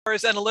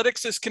as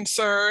analytics is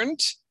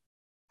concerned,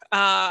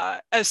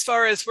 as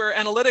far as where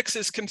analytics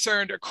is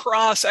concerned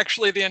across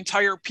actually the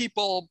entire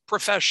people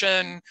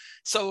profession.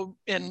 So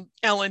in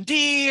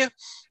L&D,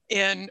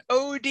 in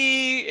OD,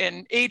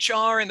 in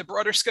HR, in the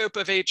broader scope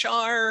of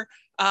HR,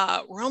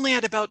 we're only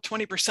at about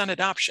 20%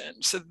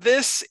 adoption. So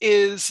this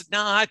is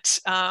not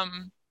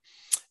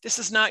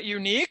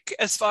unique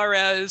as far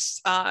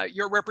as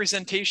your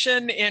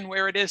representation in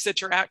where it is that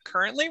you're at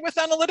currently with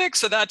analytics.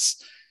 So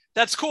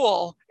that's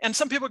cool. And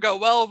some people go,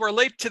 well, we're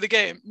late to the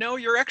game. No,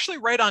 you're actually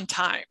right on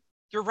time.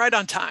 You're right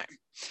on time.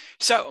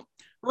 So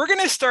we're going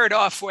to start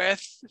off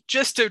with,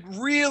 just to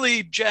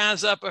really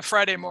jazz up a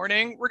Friday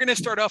morning, we're going to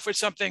start off with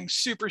something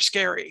super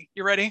scary.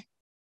 You ready?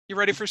 You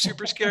ready for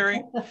super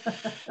scary?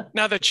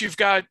 Now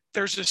that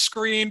there's a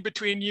screen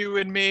between you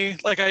and me,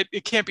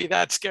 it can't be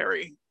that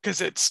scary because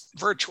it's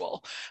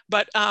virtual.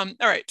 But all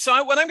right,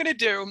 so what I'm going to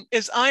do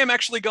is I am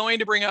actually going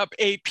to bring up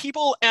a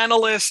people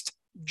analyst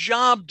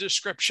job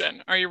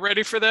description. Are you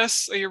ready for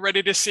this? Are you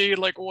ready to see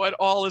what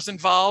all is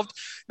involved?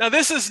 Now,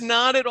 this is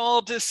not at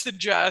all to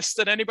suggest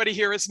that anybody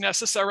here is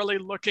necessarily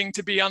looking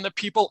to be on the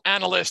people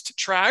analyst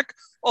track,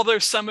 although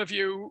some of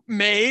you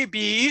may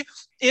be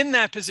in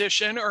that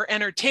position or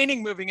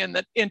entertaining moving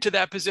into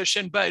that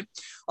position. But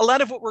a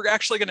lot of what we're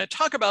actually going to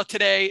talk about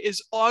today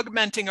is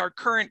augmenting our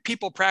current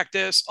people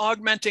practice,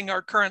 augmenting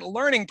our current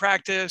learning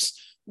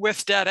practice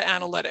with data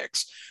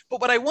analytics. But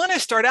what I want to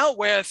start out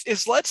with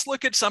is, let's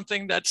look at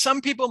something that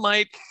some people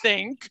might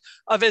think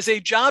of as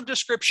a job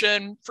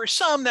description. For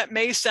some, that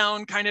may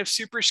sound kind of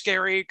super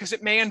scary because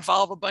it may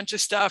involve a bunch of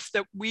stuff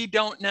that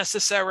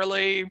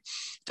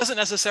doesn't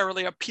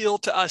necessarily appeal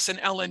to us in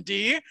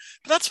L&D.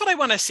 But that's what I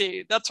want to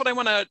see. That's what I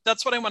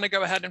want to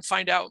go ahead and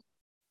find out.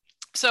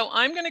 So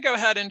I'm going to go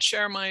ahead and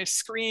share my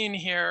screen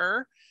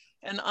here.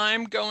 And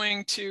I'm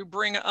going to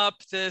bring up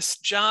this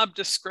job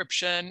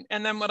description.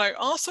 And then what I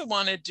also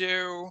want to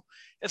do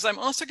is I'm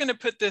also going to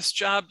put this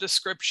job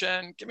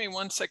description. Give me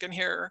 1 second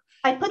here.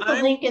 I put the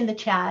link in the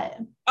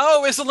chat.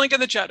 Oh, is the link in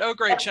the chat? Oh,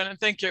 great, Shannon.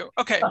 Thank you.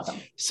 Okay. Awesome.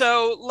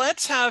 So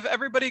let's have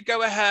everybody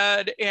go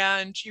ahead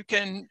and you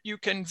can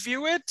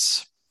view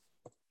it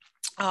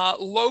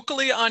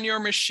locally on your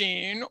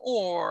machine,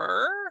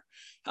 or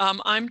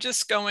I'm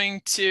just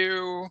going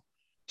to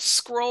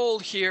scroll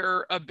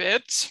here a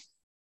bit.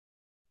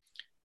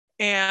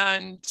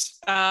 And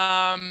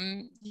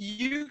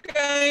you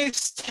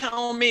guys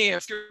tell me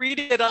if you're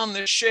reading it on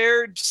the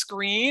shared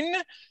screen.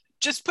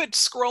 Just put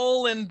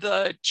scroll in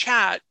the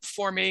chat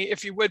for me,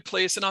 if you would,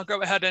 please, and I'll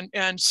go ahead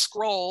and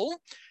scroll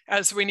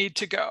as we need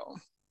to go.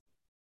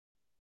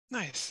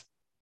 Nice.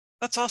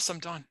 That's awesome,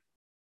 Dawn.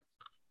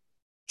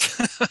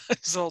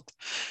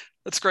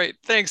 That's great.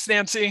 Thanks,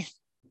 Nancy.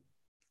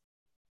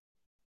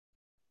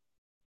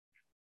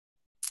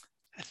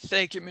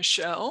 Thank you,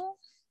 Michelle.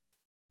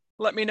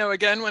 Let me know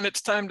again when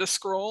it's time to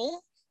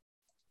scroll.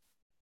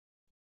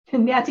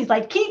 And Nancy's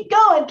like, keep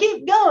going,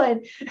 keep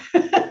going.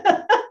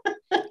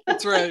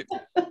 That's right.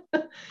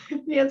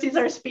 Nancy's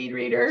our speed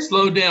reader.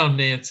 Slow down,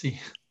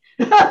 Nancy.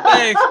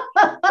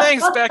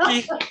 Thanks,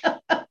 Becky.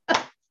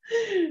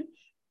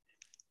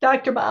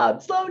 Dr.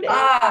 Bob, slow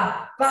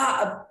down.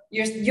 Bob,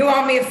 you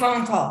owe me a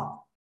phone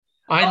call.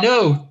 I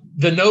know.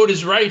 The note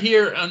is right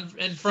here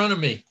in front of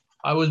me.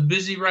 I was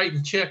busy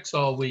writing checks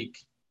all week.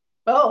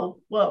 Oh,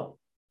 whoa.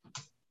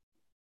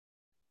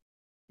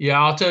 Yeah,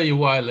 I'll tell you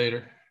why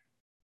later.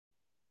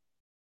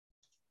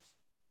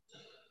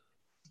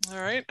 All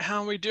right,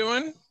 how are we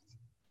doing?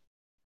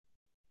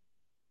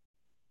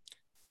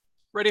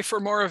 Ready for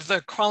more of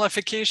the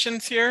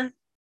qualifications here?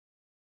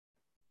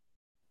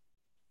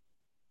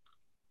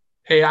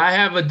 Hey, I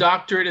have a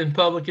doctorate in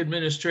public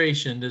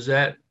administration. Does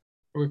that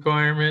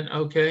requirement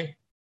okay?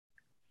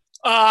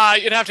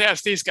 You'd have to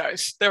ask these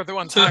guys. They're the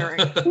ones hiring.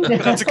 But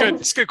it's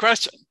a good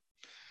question.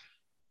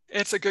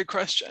 It's a good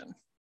question.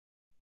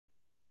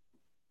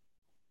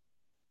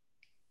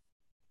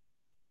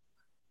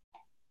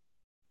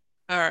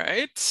 All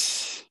right.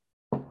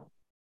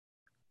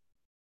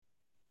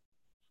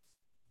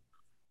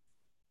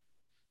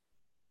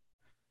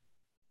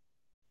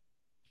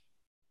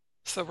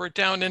 So we're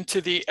down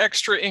into the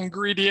extra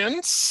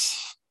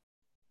ingredients.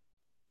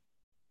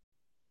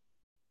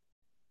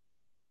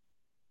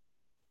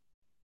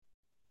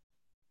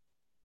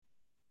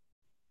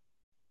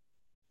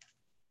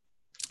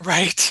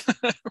 Right,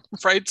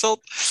 right, Zult.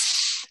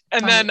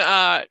 And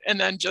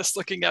then just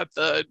looking at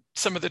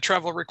some of the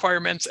travel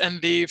requirements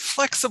and the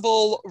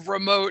flexible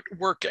remote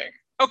working.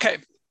 Okay.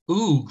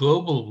 Ooh,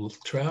 global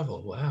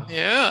travel. Wow.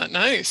 Yeah,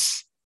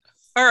 nice.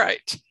 All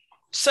right.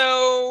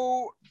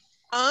 So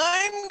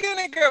I'm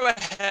going to go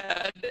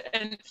ahead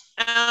and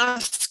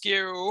ask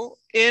you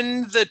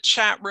in the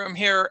chat room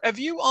here, have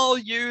you all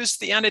used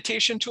the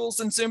annotation tools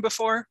in Zoom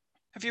before?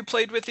 Have you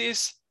played with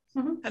these?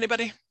 Mm-hmm.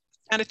 Anybody?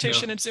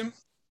 Annotation in Zoom?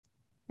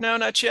 No,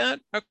 not yet.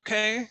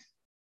 Okay.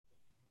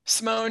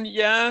 Simone,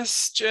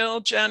 yes. Jill,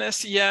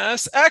 Janice,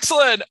 yes.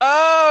 Excellent.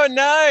 Oh,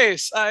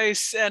 nice.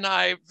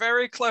 I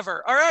very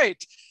clever. All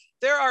right.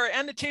 there are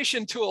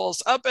annotation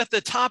tools up at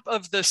the top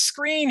of the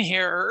screen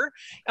here.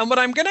 And what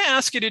I'm going to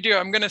ask you to do,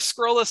 I'm going to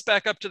scroll us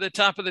back up to the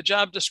top of the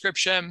job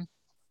description.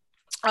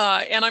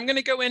 And I'm going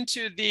to go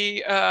into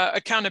the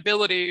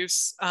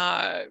accountabilities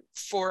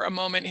for a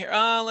moment here.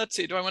 Let's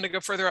see, do I want to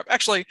go further up?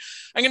 Actually,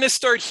 I'm going to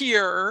start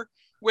here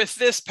with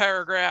this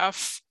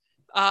paragraph.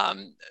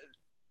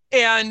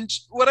 And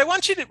what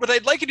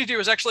I'd like you to do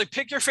is actually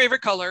pick your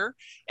favorite color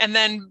and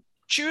then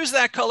choose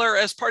that color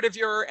as part of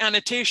your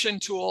annotation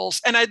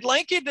tools. And I'd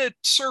like you to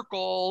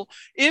circle,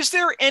 is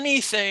there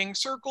anything,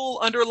 circle,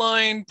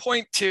 underline,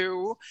 point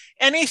to,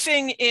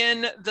 anything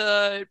in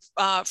the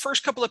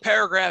first couple of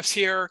paragraphs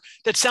here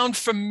that sound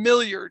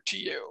familiar to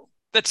you,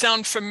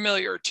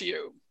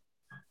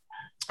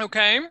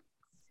 Okay.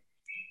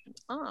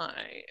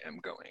 I am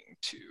going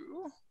to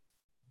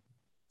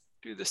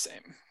do the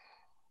same.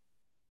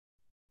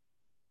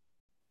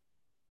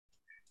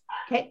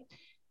 Okay.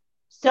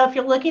 So if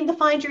you're looking to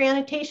find your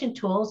annotation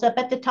tools, up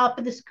at the top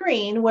of the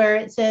screen where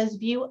it says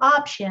view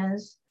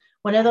options,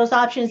 one of those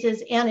options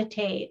is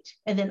annotate,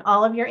 and then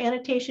all of your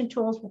annotation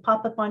tools will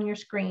pop up on your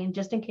screen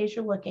just in case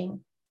you're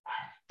looking.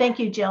 Thank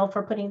you, Jill,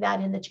 for putting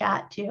that in the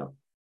chat too.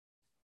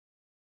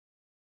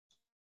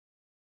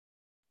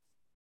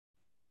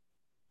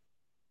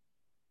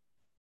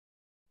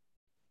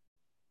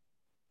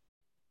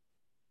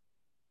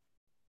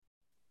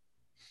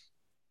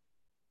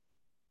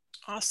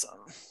 Awesome.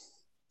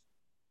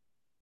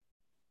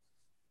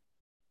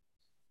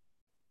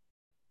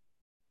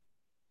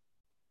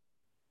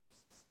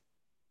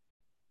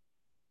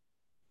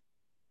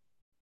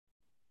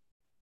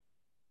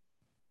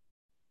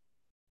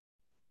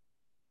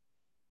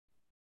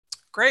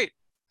 Great.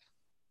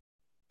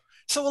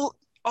 So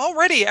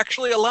already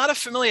actually a lot of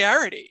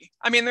familiarity.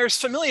 I mean, there's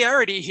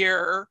familiarity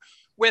here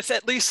with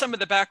at least some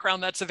of the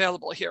background that's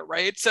available here,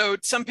 right? So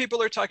some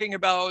people are talking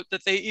about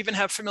that they even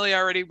have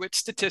familiarity with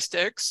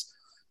statistics,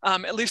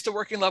 at least a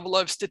working level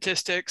of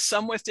statistics,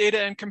 some with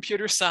data and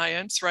computer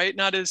science, right?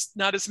 Not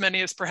as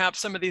many as perhaps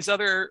some of these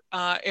other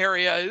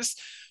areas,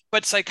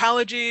 but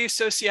psychology,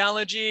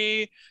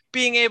 sociology,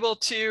 being able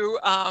to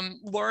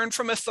learn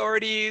from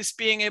authorities,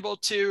 being able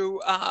to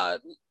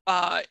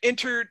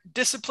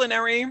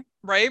interdisciplinary,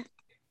 right?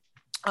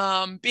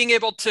 Being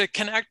able to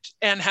connect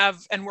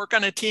and work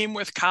on a team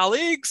with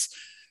colleagues,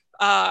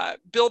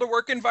 build a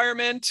work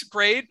environment,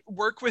 great.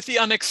 Work with the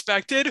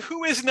unexpected.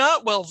 Who is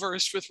not well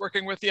versed with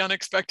working with the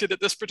unexpected at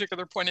this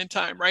particular point in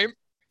time, right?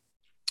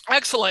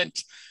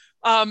 Excellent.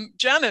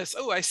 Janice,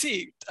 oh, I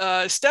see.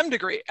 STEM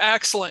degree,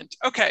 excellent.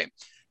 Okay.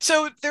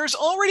 So there's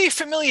already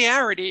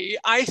familiarity,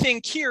 I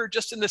think, here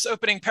just in this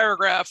opening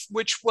paragraph,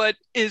 which what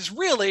is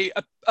really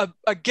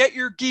a get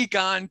your geek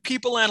on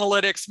people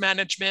analytics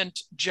management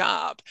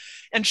job.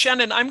 And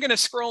Shannon, I'm going to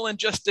scroll in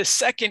just a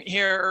second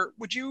here.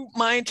 Would you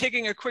mind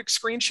taking a quick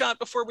screenshot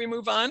before we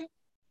move on?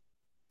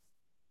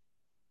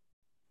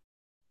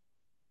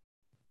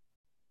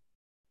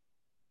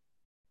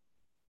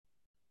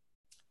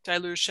 Did I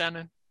lose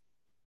Shannon?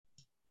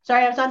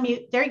 Sorry, I was on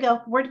mute. There you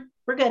go. We're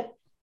good.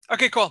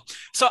 Okay, cool.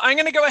 So I'm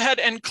going to go ahead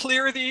and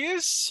clear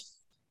these.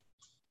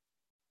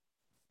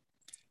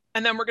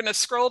 And then we're going to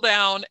scroll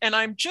down, and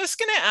I'm just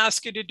going to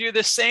ask you to do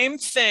the same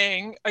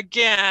thing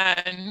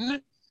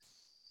again.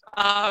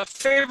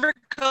 Favorite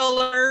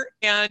color,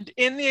 and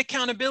in the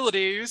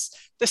accountabilities,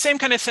 the same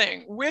kind of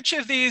thing. Which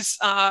of these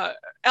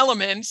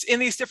elements in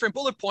these different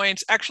bullet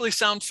points actually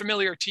sound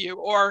familiar to you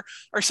or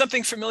are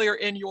something familiar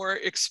in your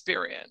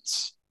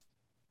experience?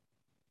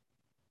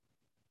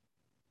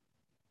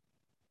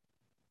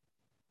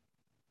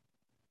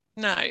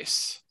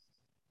 Nice.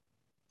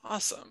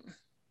 Awesome.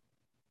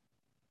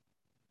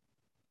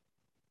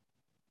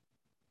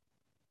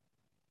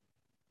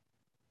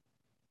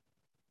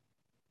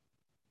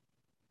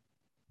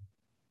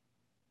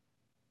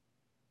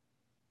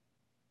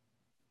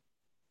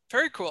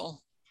 Very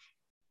cool.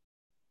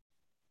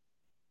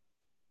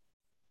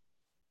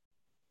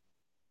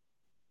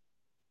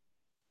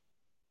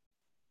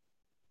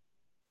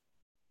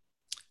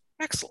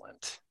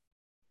 Excellent.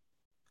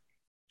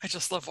 I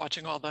just love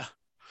watching all the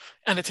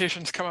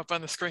annotations come up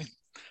on the screen.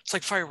 It's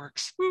like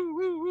fireworks. Woo,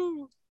 woo,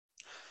 woo.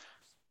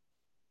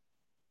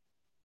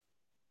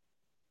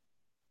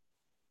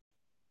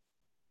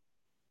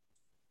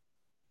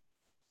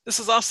 This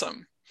is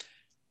awesome.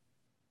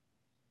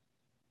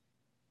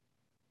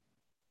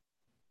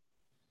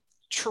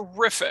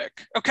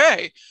 Terrific.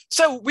 Okay,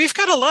 so we've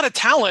got a lot of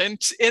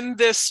talent in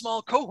this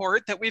small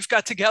cohort that we've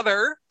got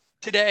together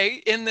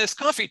today in this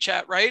coffee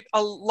chat, right?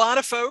 A lot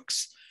of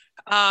folks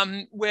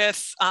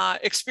with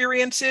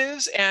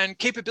experiences and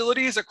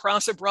capabilities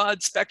across a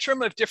broad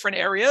spectrum of different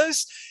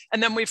areas.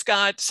 And then we've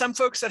got some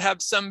folks that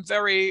have some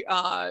very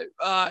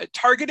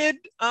targeted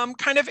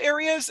kind of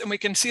areas, and we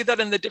can see that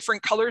in the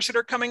different colors that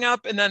are coming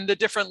up and then the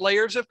different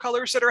layers of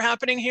colors that are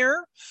happening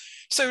here.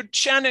 So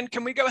Shannon,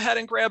 can we go ahead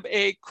and grab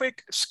a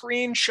quick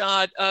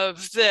screenshot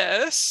of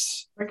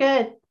this? We're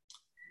good.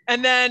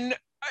 And then,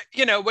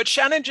 you know, what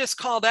Shannon just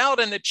called out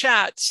in the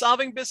chat,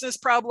 solving business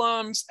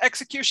problems,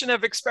 execution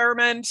of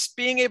experiments,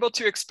 being able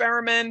to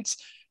experiment,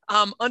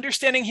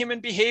 understanding human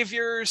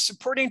behaviors,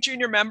 supporting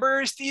junior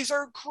members. These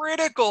are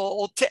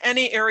critical to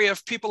any area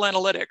of people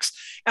analytics.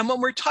 And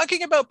when we're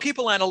talking about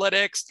people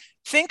analytics,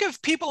 think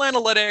of people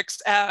analytics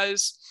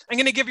as, I'm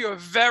going to give you a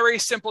very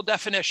simple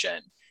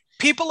definition.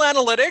 People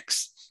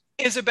analytics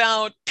is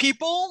about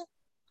people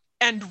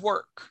and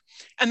work.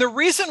 And the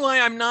reason why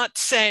I'm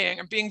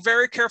being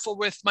very careful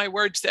with my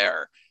words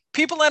there,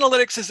 people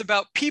analytics is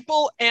about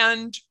people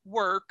and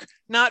work,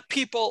 not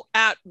people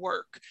at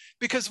work.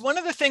 Because one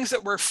of the things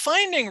that we're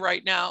finding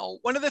right now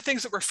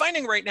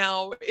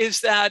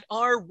is that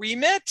our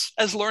remit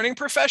as learning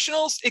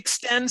professionals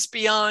extends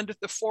beyond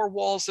the four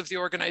walls of the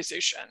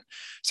organization.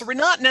 So we're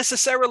not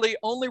necessarily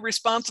only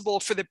responsible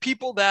for the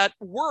people that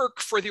work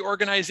for the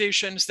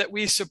organizations that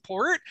we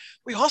support.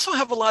 We also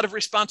have a lot of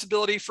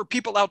responsibility for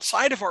people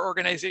outside of our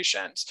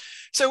organizations.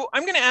 So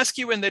I'm going to ask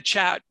you in the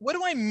chat, what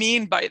do I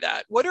mean by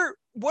that? What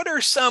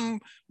are some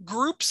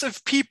groups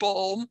of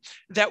people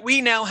that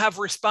we now have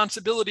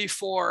responsibility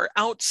for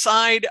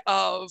outside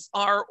of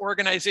our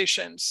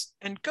organizations?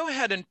 And go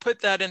ahead and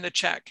put that in the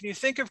chat. Can you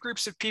think of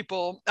groups of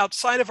people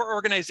outside of our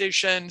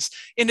organizations,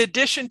 in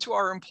addition to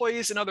our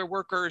employees and other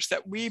workers,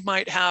 that we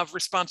might have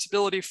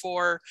responsibility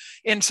for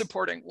in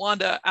supporting?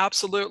 Wanda,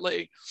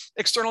 absolutely.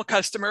 External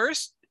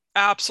customers,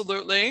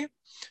 absolutely.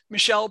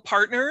 Michelle,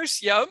 partners,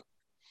 yep.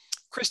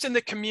 Kristen,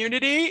 the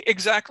community,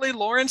 exactly.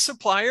 Lauren,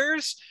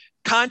 suppliers.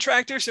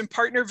 Contractors and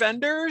partner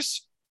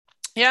vendors.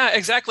 Yeah,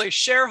 exactly.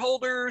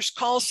 Shareholders,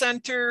 call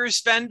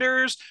centers,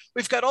 vendors.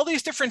 We've got all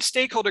these different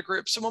stakeholder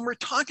groups. So when we're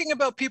talking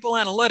about people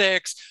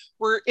analytics,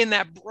 we're in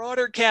that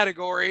broader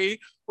category.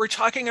 We're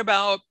talking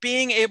about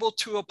being able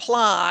to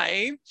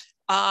apply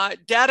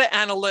data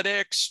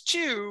analytics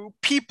to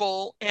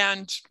people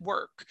and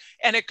work.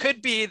 And it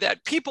could be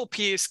that people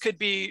piece could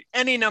be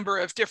any number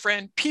of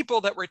different people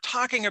that we're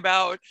talking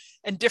about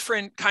and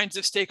different kinds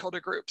of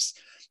stakeholder groups.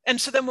 And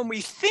so then when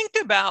we think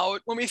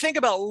about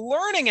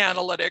learning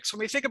analytics, when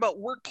we think about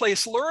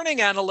workplace learning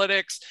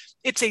analytics,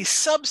 it's a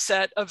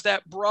subset of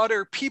that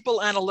broader people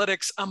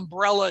analytics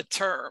umbrella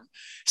term.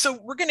 So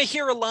we're going to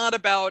hear a lot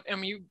about,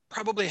 and you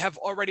probably have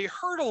already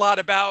heard a lot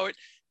about,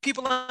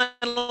 people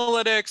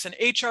analytics and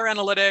HR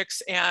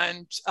analytics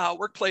and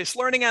workplace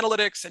learning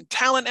analytics and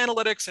talent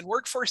analytics and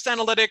workforce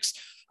analytics.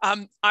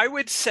 I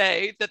would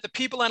say that the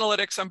people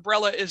analytics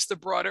umbrella is the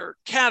broader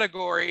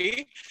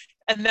category.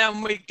 And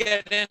then we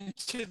get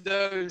into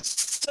those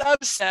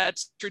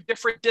subsets or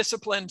different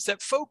disciplines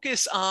that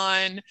focus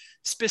on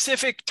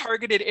specific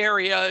targeted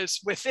areas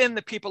within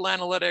the people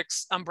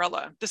analytics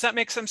umbrella. Does that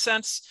make some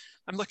sense?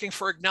 I'm looking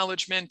for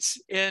acknowledgement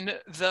in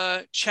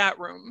the chat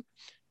room.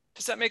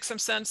 Does that make some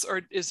sense,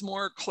 or is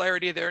more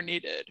clarity there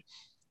needed?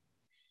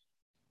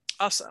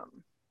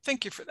 Awesome.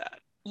 Thank you for that.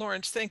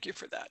 Lawrence, thank you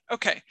for that.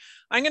 Okay,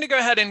 I'm going to go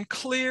ahead and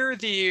clear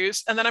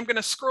these, and then I'm going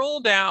to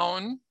scroll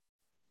down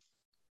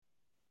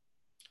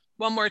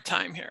one more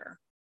time here.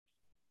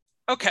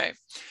 Okay,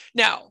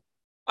 now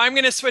I'm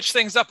going to switch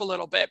things up a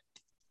little bit.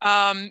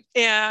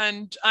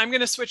 And I'm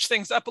going to switch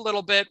things up a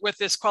little bit with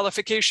this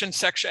qualification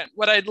section.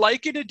 What I'd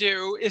like you to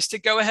do is to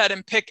go ahead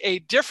and pick a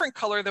different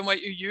color than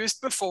what you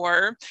used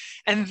before.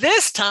 And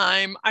this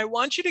time, I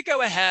want you to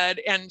go ahead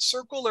and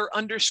circle or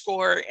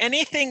underscore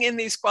anything in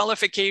these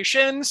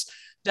qualifications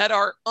that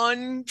are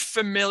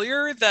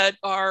unfamiliar, that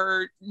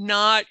are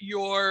not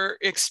your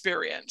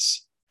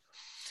experience.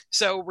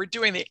 So we're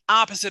doing the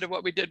opposite of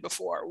what we did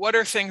before. What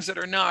are things that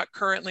are not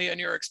currently in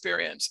your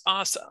experience?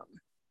 Awesome.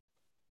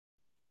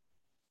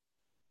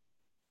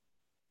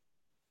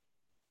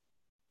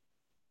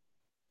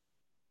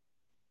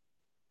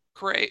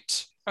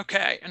 Great.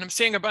 Okay, and I'm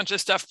seeing a bunch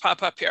of stuff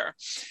pop up here.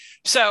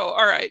 So,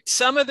 all right,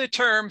 some of the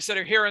terms that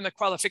are here in the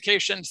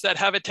qualifications that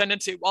have a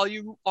tendency, while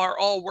you are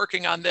all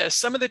working on this,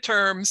 some of the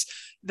terms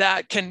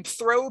that can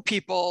throw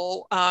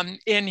people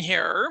in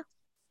here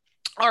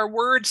are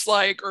words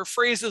like, or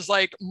phrases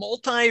like,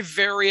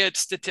 multivariate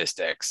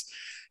statistics.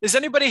 Does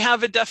anybody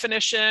have a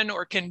definition,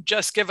 or can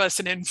just give us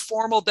an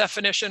informal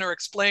definition or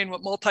explain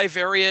what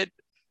multivariate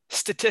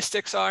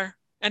statistics are?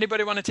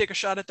 Anybody want to take a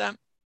shot at that?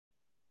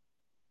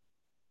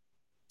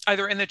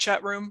 Either in the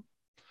chat room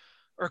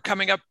or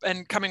coming up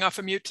and coming off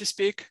a mute to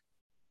speak?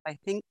 I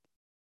think,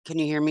 can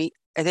you hear me?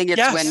 I think it's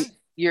yes. When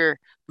you're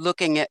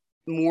looking at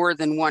more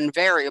than one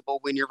variable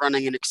when you're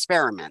running an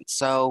experiment.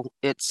 So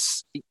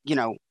it's, you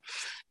know,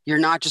 you're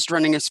not just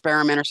running an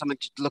experiment or something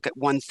to look at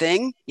one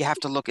thing. You have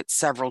to look at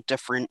several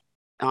different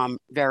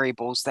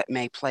variables that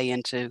may play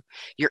into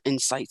your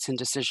insights and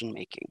decision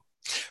making.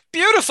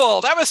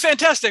 Beautiful. That was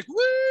fantastic. Woo!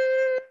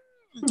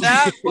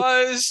 That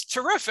was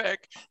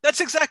terrific.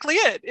 That's exactly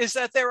it, is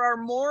that there are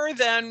more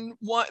than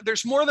one,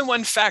 there's more than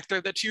one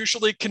factor that's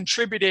usually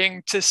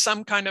contributing to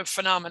some kind of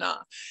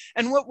phenomena.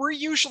 And what we're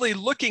usually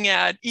looking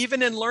at,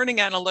 even in learning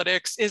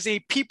analytics, is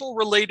a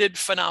people-related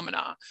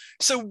phenomena.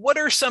 So what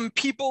are some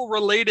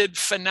people-related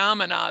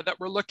phenomena that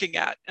we're looking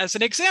at? As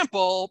an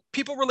example,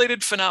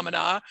 people-related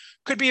phenomena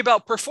could be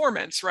about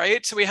performance,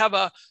 right? So we have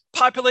a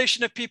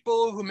population of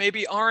people who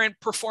maybe aren't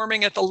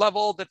performing at the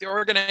level that the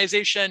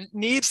organization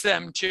needs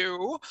them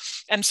to.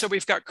 And so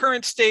we've got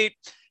current state,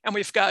 And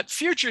we've got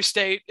future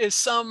state is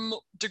some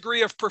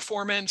degree of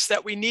performance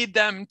that we need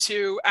them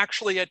to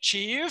actually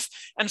achieve.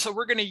 And so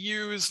we're going to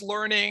use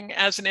learning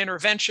as an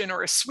intervention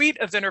or a suite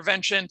of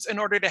interventions in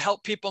order to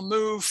help people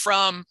move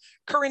from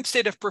current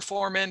state of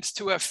performance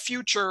to a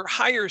future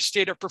higher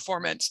state of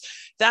performance.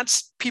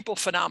 That's people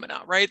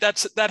phenomena, right?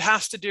 That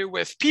has to do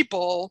with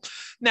people.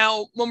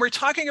 Now, when we're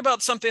talking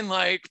about something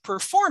like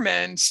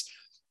performance,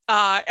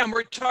 and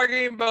we're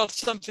talking about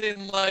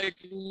something like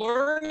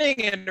learning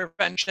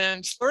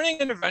interventions,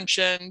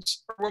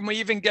 when we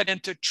even get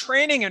into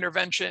training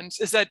interventions,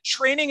 is that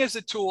training is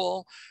a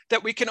tool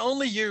that we can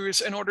only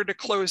use in order to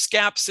close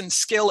gaps in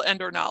skill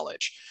and or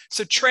knowledge.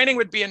 So training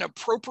would be an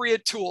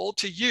appropriate tool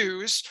to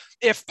use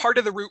if part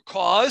of the root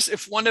cause,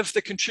 if one of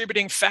the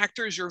contributing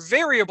factors or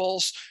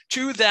variables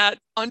to that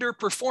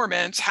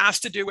underperformance has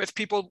to do with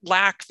people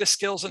lack the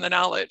skills and the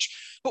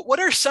knowledge. But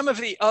what are some of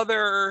the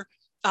other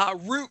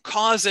root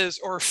causes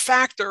or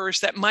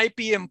factors that might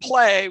be in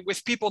play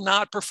with people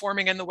not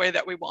performing in the way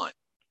that we want?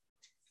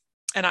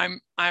 And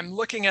I'm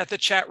looking at the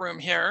chat room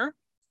here.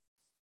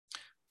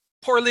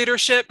 Poor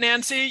leadership,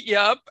 Nancy.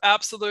 Yep,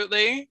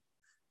 absolutely.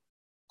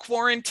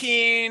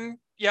 Quarantine.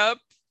 Yep.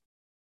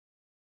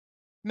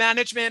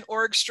 Management,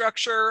 org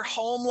structure,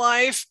 home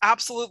life.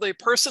 Absolutely.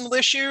 Personal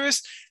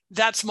issues.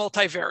 That's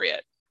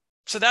multivariate.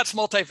 So that's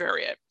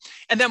multivariate.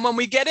 And then when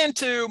we get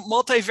into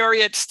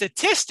multivariate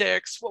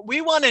statistics, what we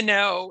want to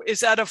know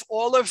is out of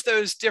all of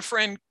those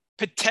different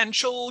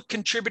potential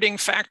contributing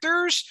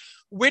factors,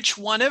 which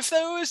one of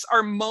those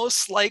are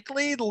most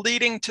likely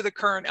leading to the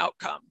current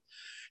outcome.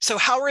 So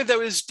how are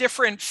those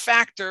different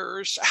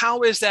factors?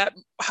 How is that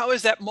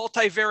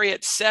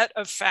multivariate set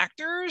of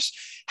factors?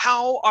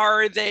 How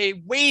are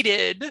they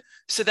weighted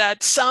so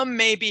that some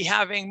may be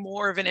having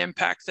more of an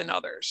impact than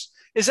others?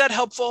 Is that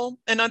helpful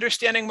in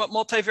understanding what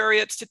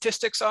multivariate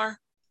statistics are?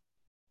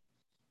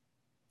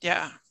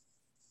 Yeah.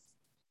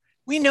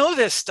 We know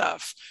this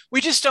stuff.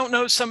 We just don't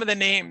know some of the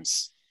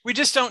names. We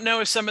just don't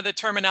know some of the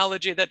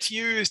terminology that's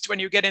used when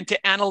you get into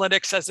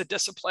analytics as a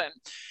discipline.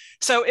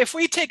 So if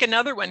we take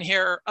another one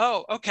here,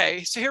 oh,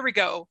 okay, so here we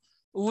go.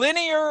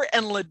 Linear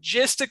and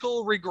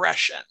logistical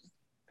regression.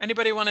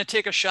 Anybody want to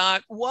take a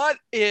shot? What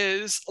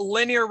is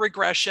linear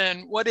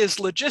regression? What is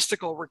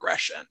logistical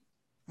regression?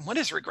 What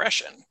is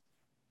regression?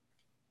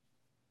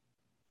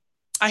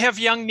 I have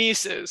young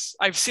nieces.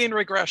 I've seen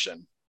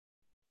regression,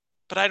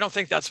 but I don't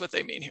think that's what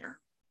they mean here.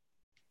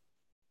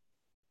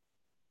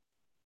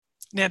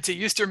 Nancy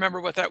used to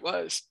remember what that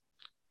was.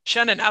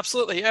 Shannon,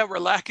 absolutely. Yeah, we're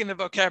lacking the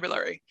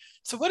vocabulary.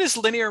 So what is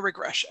linear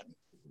regression?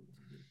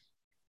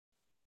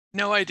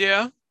 No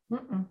idea?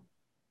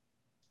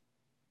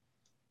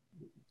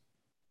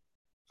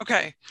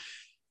 Okay.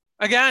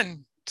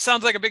 Again,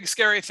 sounds like a big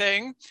scary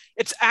thing.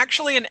 It's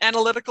actually an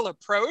analytical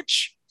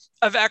approach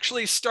of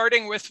actually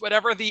starting with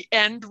whatever the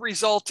end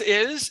result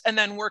is and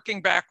then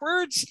working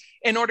backwards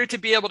in order to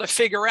be able to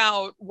figure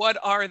out what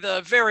are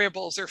the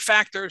variables or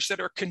factors that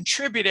are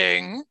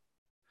contributing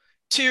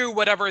to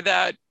whatever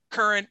that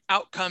current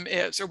outcome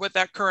is or what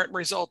that current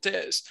result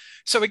is.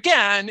 So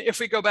again, if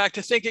we go back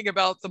to thinking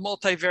about the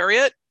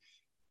multivariate,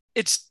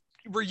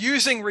 we're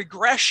using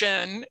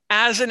regression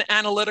as an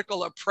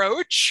analytical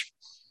approach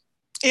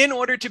in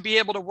order to be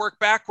able to work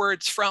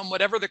backwards from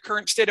whatever the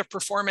current state of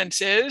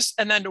performance is,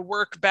 and then to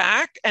work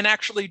back and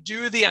actually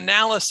do the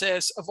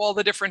analysis of all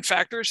the different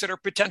factors that are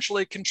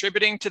potentially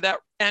contributing to that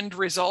end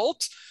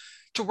result,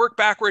 to work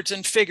backwards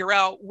and figure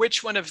out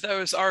which one of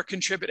those are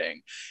contributing.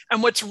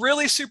 And what's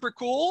really super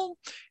cool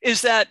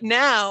is that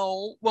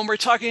now when we're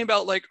talking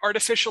about like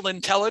artificial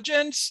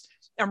intelligence,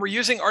 and we're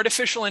using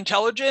artificial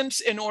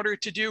intelligence in order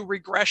to do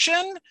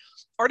regression,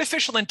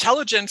 artificial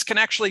intelligence can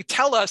actually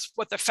tell us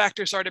what the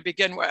factors are to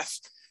begin with.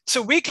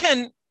 So we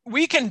can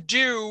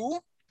do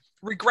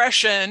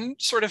regression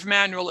sort of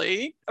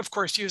manually, of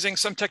course, using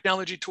some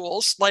technology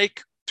tools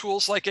like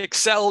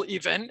Excel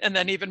even, and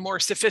then even more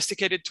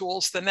sophisticated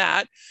tools than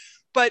that.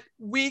 But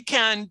we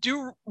can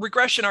do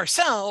regression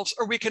ourselves,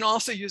 or we can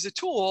also use a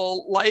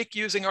tool like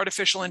using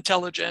artificial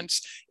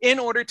intelligence in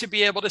order to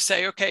be able to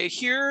say, okay,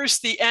 here's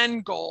the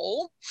end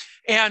goal,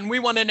 and we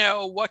want to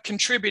know what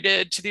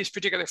contributed to these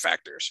particular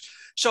factors.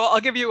 So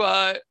I'll give you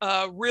a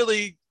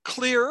really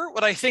clear,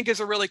 what I think is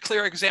a really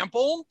clear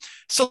example.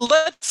 So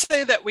let's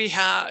say that we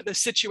had a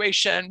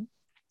situation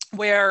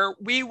where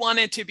we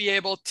wanted to be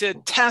able to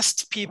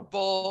test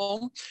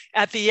people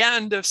at the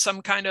end of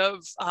some kind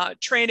of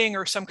training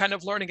or some kind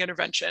of learning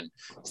intervention.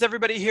 Has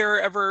everybody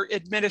here ever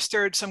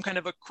administered some kind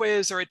of a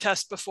quiz or a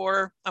test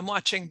before? I'm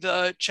watching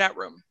the chat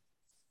room.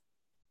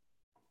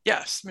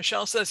 Yes,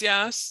 Michelle says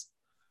yes.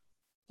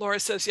 Laura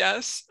says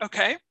yes.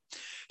 Okay.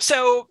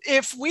 So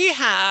if we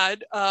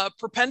had a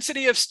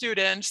propensity of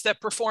students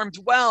that performed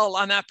well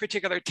on that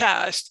particular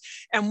test,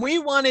 and we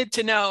wanted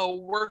to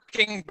know,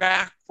 working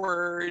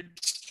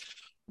backwards,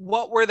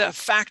 what were the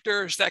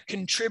factors that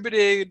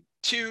contributed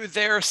to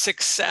their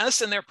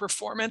success and their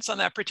performance on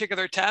that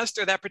particular test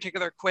or that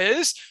particular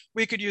quiz,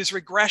 we could use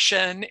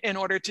regression in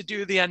order to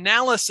do the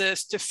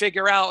analysis to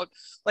figure out,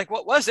 like,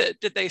 what was it?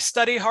 Did they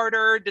study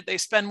harder? Did they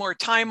spend more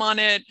time on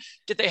it?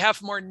 Did they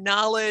have more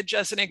knowledge,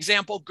 as an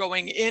example,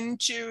 going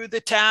into the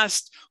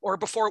test or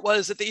before it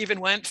was that they even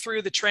went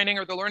through the training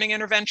or the learning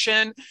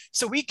intervention?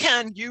 So we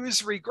can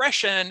use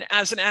regression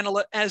as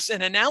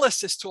an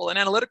analysis tool, an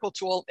analytical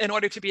tool, in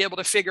order to be able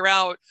to figure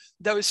out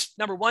those,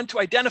 number one, to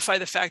identify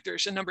the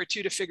factors, and number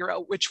two, to figure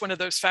out which one of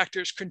those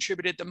factors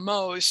contributed the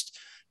most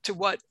to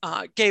what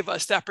gave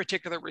us that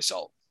particular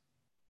result.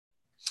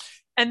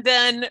 And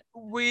then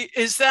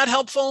is that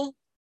helpful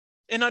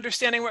in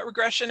understanding what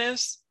regression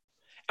is?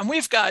 And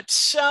we've got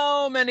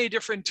so many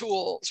different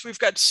tools. We've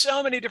got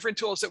so many different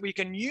tools that we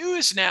can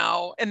use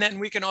now. And then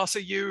we can also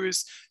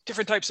use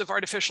different types of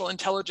artificial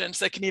intelligence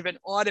that can even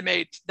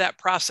automate that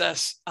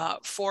process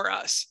for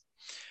us.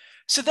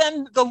 So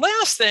then the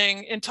last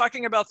thing in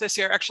talking about this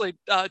here, actually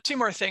two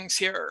more things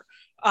here,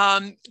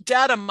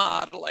 data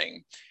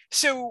modeling.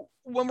 So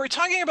when we're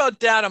talking about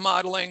data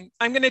modeling,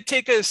 I'm going to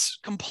take us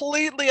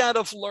completely out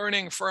of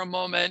learning for a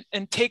moment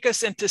and take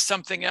us into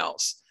something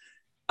else.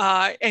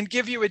 And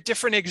give you a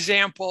different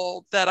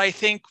example that I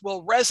think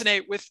will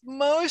resonate with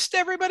most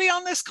everybody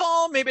on this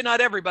call, maybe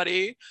not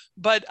everybody,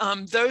 but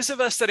those of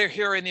us that are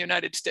here in the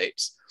United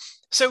States.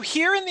 So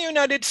here in the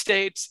United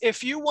States,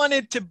 if you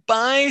wanted to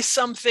buy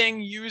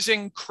something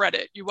using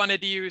credit, you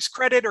wanted to use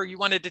credit, or you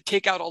wanted to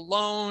take out a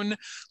loan,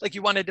 like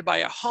you wanted to buy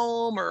a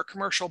home or a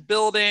commercial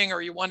building,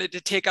 or you wanted to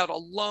take out a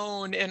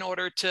loan in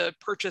order to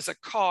purchase a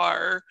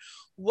car,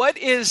 what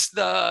is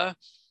the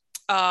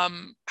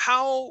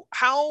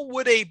how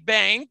would a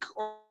bank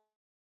or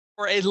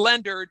a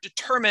lender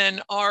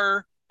determine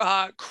our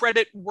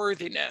credit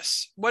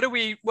worthiness? What do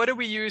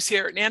we use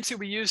here? Nancy,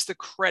 we use the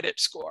credit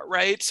score,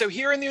 right? So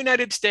here in the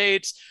United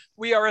States,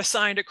 we are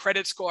assigned a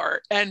credit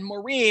score. And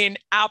Maureen,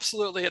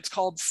 absolutely, it's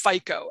called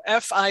FICO,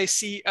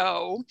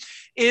 F-I-C-O,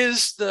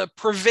 is the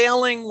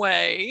prevailing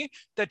way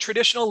that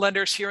traditional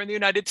lenders here in the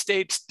United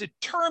States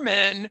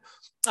determine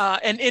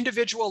an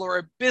individual or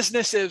a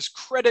business's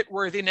credit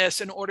worthiness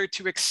in order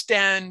to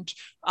extend,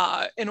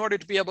 in order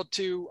to be able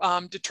to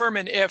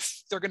determine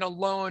if they're going to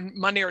loan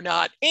money or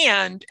not,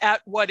 and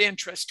at what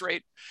interest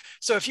rate.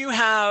 So if you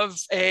have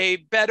a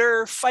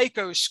better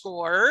FICO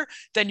score,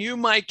 then you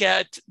might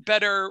get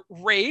better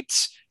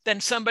rates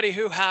than somebody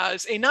who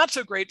has a not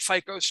so great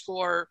FICO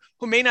score,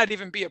 who may not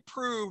even be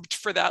approved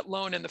for that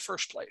loan in the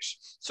first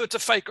place. So it's a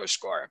FICO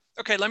score.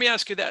 Okay, let me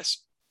ask you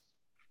this.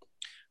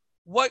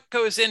 What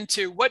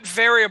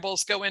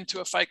variables go into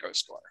a FICO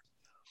score?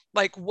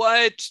 Like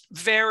what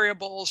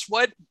variables,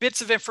 what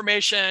bits of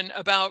information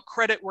about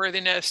credit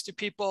worthiness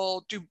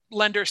do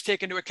lenders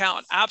take into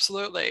account?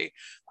 Absolutely.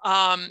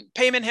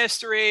 Payment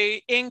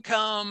history,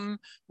 income,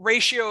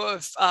 ratio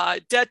of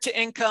debt to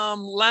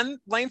income,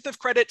 length of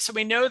credit. So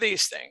we know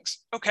these things.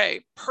 Okay,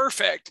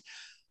 perfect.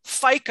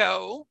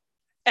 FICO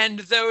and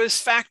those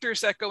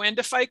factors that go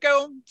into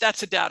FICO,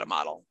 that's a data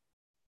model.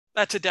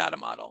 That's a data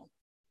model.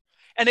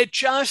 And it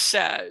just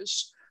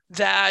says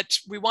that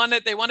they want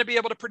to be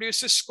able to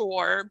produce a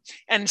score,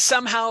 and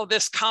somehow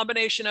this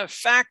combination of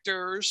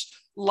factors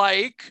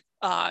like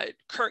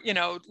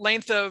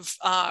length of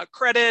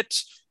credit,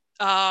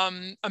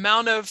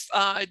 amount of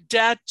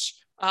debt,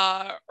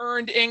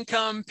 earned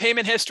income,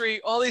 payment history,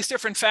 all these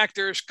different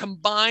factors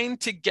combined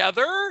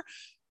together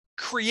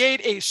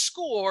create a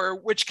score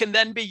which can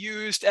then be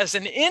used as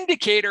an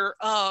indicator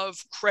of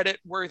credit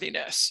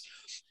worthiness.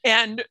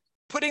 And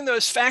putting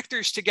those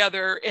factors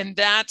together in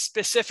that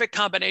specific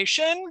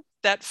combination,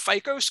 that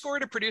FICO score,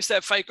 to produce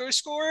that FICO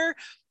score,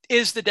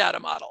 is the data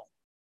model.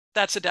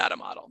 That's a data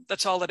model.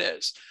 That's all it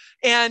is.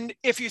 And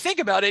if you think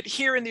about it,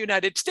 here in the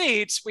United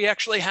States, we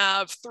actually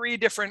have three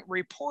different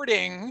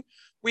reporting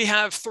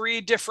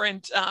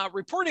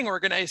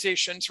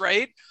organizations,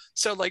 right?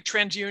 So like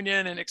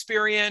TransUnion and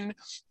Experian,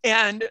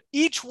 and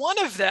each one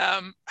of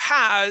them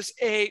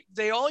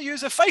they all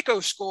use a FICO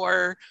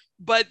score,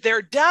 but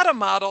their data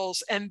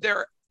models and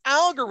their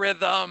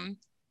algorithm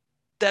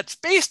that's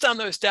based on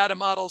those data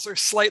models are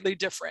slightly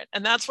different.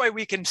 And that's why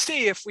we can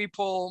see, if we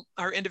pull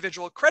our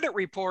individual credit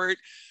report,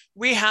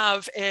 we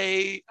have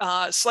a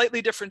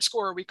slightly different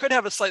score. We could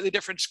have a slightly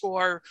different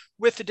score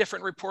with the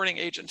different reporting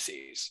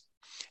agencies.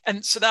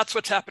 And so that's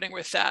what's happening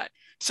with that.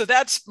 So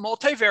that's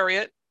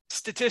multivariate,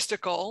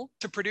 statistical,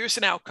 to produce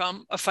an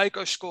outcome, a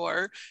FICO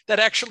score that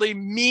actually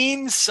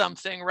means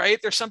something, right?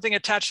 There's something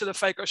attached to the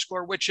FICO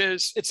score, which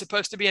is it's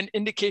supposed to be an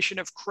indication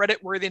of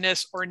credit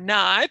worthiness or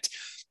not.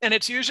 And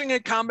it's using a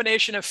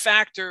combination of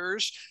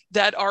factors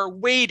that are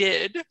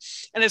weighted.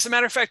 And as a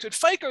matter of fact, with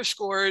FICO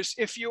scores,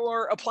 if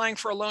you're applying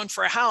for a loan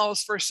for a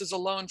house versus a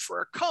loan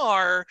for a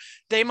car,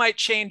 they might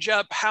change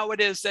up how it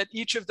is that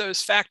each of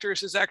those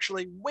factors is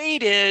actually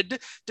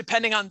weighted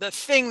depending on the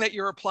thing that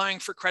you're applying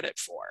for credit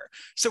for.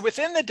 So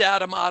within the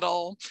data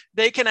model,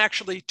 they can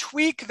actually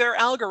tweak their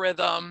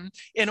algorithm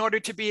in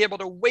order to be able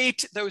to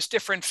weight those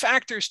different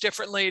factors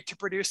differently to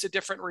produce a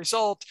different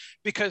result,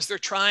 because they're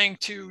trying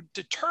to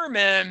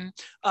determine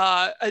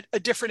a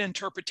different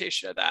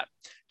interpretation of that.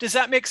 Does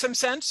that make some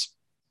sense?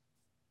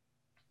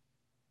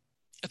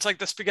 It's like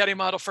the spaghetti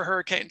model for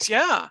hurricanes.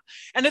 Yeah.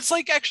 And it's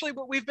like actually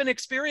what we've been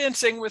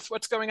experiencing with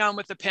what's going on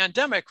with the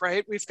pandemic,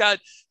 right? We've got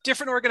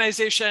different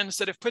organizations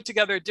that have put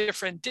together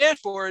different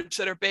dashboards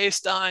that are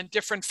based on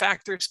different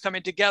factors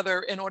coming together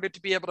in order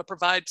to be able to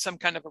provide some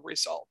kind of a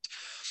result.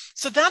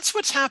 So that's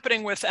what's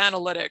happening with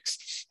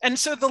analytics. And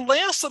so the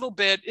last little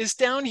bit is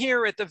down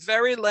here at the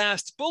very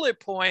last bullet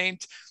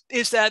point,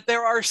 is that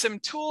there are some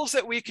tools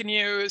that we can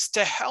use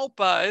to help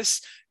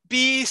us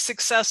be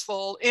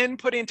successful in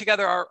putting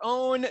together our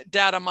own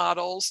data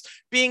models,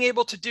 being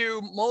able to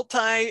do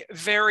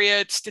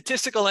multivariate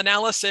statistical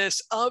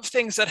analysis of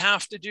things that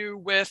have to do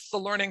with the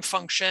learning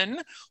function,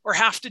 or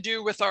have to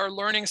do with our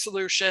learning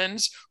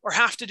solutions, or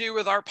have to do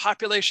with our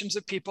populations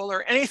of people,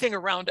 or anything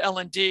around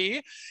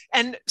L&D.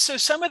 And so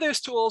some of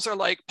those tools are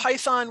like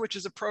Python, which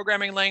is a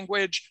programming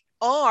language,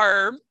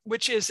 R,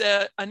 which is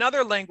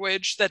another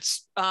language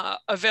that's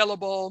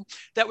available,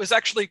 that was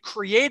actually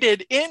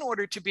created in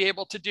order to be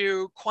able to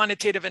do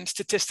quantitative and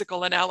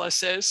statistical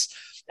analysis.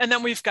 And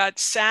then we've got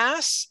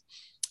SAS.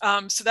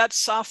 So that's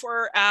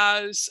software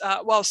as,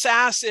 well,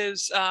 SAS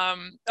is,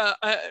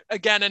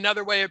 again,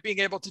 another way of being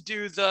able to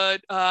do the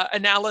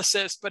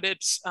analysis, but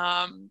it's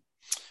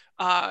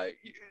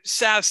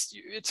SAS,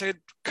 it's a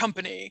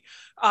company.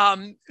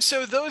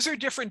 So those are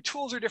different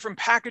tools or different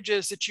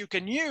packages that you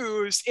can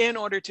use in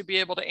order to be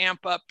able to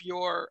amp up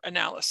your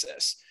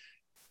analysis.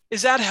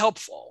 Is that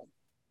helpful?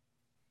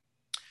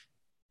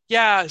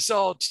 Yeah,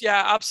 Zolt,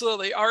 yeah,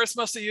 absolutely. R is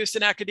mostly used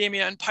in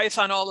academia and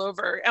Python all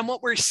over. And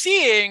what we're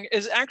seeing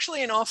is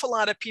actually an awful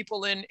lot of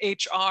people in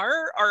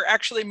HR are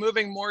actually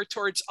moving more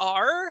towards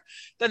R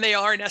than they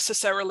are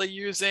necessarily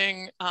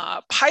using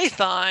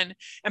Python.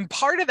 And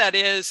part of that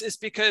is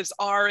because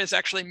R is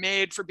actually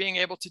made for being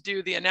able to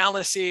do the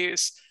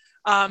analyses.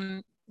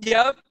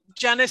 Yep,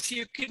 Janice,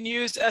 you can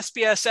use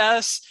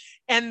SPSS.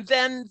 And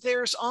then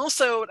there's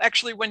also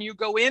actually, when you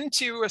go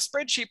into a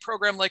spreadsheet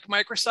program like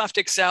Microsoft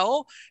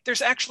Excel,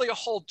 there's actually a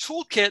whole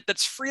toolkit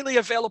that's freely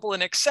available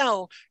in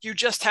Excel. You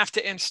just have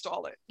to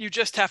install it. You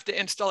just have to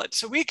install it.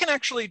 So we can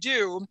actually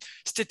do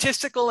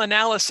statistical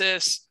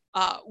analysis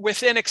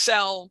within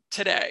Excel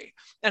today.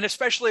 And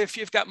especially if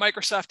you've got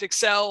Microsoft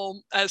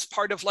Excel as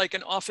part of like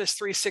an Office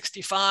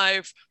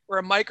 365 or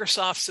a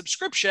Microsoft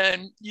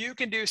subscription, you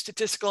can do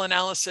statistical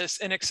analysis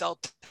in Excel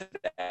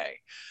today.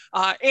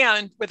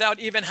 And without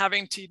even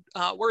having to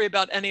worry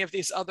about any of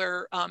these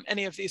other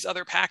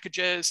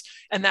packages,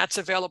 and that's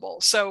available.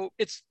 So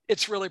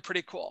it's really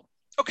pretty cool.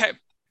 Okay.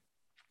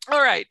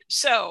 All right.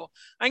 So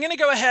I'm going to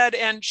go ahead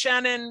and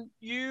Shannon,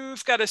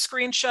 you've got a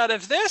screenshot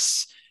of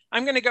this.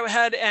 I'm going to go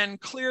ahead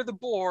and clear the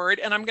board,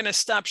 and I'm going to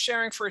stop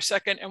sharing for a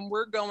second, and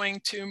we're going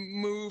to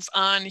move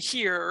on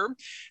here.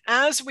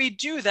 As we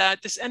do that,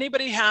 does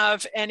anybody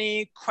have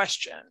any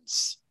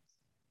questions?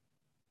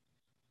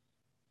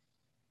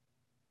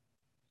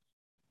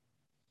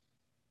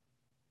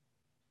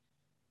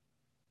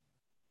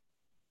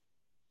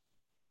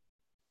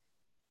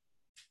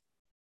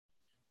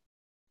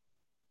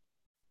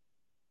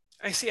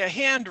 I see a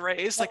hand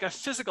raised, like a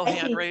physical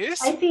hand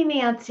raised. I see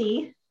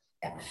Nancy.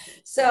 Yeah.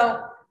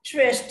 So,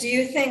 Trish, do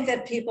you think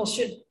that people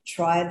should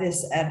try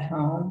this at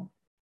home?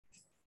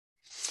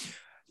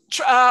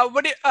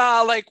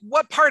 Like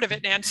what part of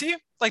it, Nancy?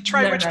 Like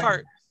try which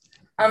part?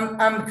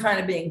 I'm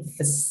kind of being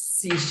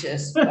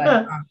facetious,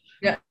 but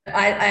yeah,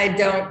 I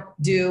don't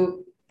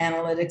do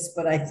analytics,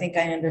 but I think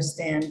I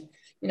understand,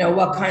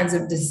 what kinds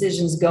of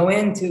decisions go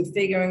into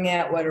figuring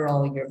out what are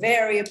all your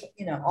variables,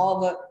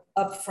 all the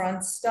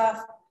upfront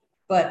stuff.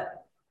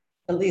 But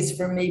at least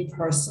for me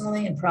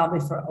personally, and probably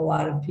for a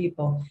lot of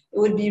people, it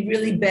would be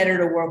really better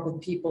to work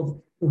with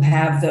people who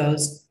have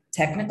those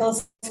technical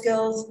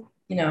skills,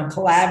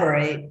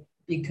 collaborate,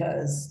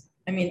 because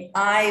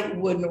I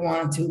wouldn't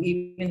want to,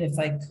 even if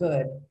I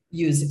could,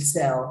 use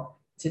Excel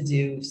to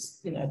do,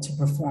 to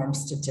perform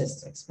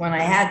statistics. When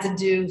I had to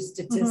do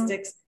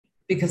statistics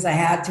because I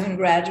had to in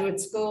graduate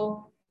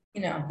school,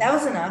 that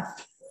was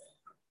enough.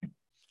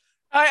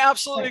 I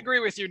absolutely agree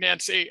with you,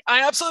 Nancy.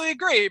 I absolutely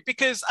agree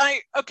because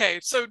okay,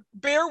 so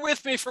bear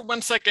with me for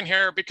 1 second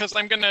here because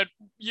I'm going to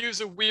use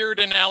a weird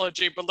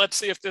analogy, but let's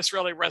see if this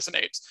really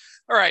resonates.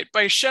 All right,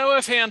 by show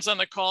of hands on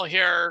the call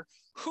here,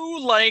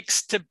 who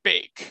likes to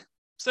bake?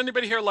 Does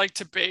anybody here like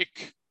to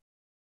bake?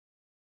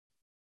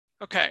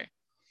 Okay.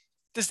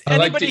 Does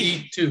anybody? I like to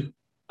eat too.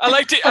 I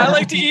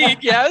like to eat,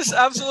 yes,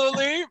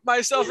 absolutely,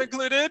 myself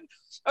included.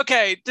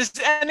 Okay, does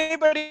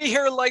anybody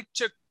here like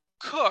to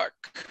cook?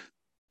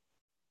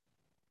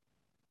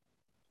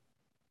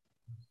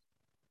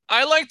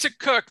 I like to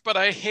cook, but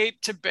I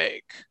hate to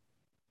bake.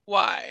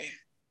 Why?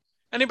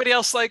 Anybody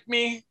else like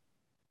me?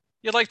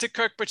 You like to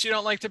cook, but you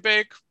don't like to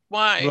bake?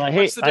 Why? Well, I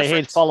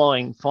hate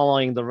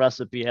following the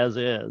recipe as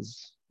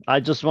is. I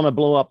just want to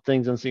blow up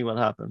things and see what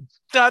happens.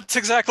 That's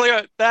exactly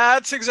it.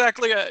 That's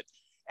exactly it.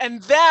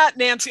 And that,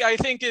 Nancy, I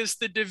think is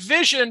the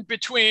division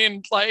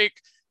between like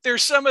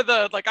there's some of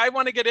the, like, I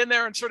want to get in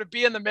there and sort of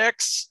be in the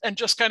mix and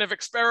just kind of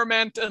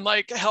experiment and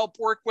like help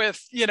work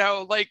with,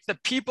 like the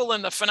people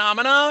and the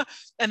phenomena.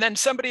 And then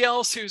somebody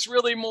else who's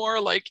really more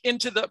like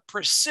into the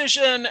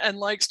precision and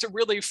likes to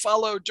really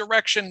follow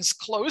directions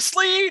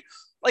closely,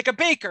 like a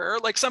baker,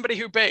 like somebody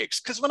who bakes.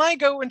 Because when I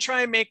go and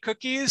try and make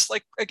cookies,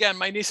 like, again,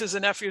 my nieces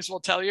and nephews will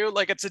tell you,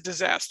 like, it's a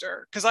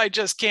disaster because I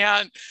just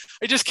can't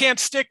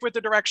stick with the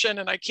direction,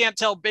 and I can't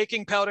tell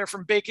baking powder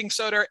from baking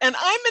soda. And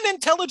I'm an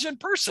intelligent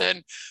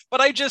person,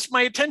 but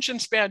my attention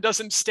span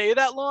doesn't stay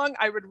that long.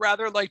 I would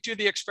rather like do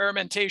the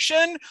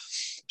experimentation.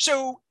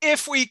 So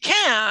if we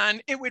can,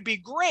 it would be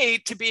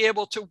great to be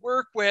able to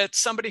work with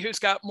somebody who's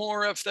got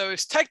more of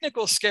those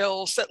technical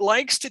skills, that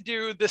likes to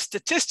do the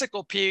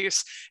statistical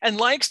piece and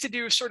likes to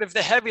do sort of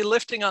the heavy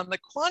lifting on the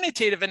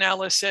quantitative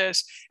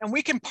analysis. And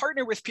we can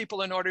partner with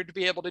people in order to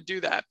be able to do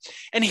that.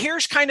 And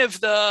here's kind of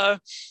the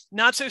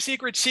not so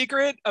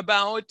secret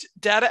about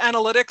data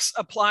analytics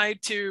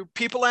applied to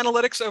people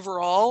analytics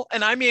overall.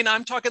 And I mean,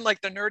 I'm talking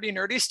like the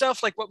nerdy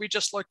stuff, like what we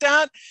just looked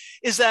at,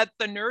 is that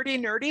the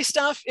nerdy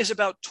stuff is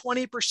about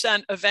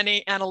 20% of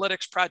any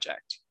analytics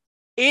project.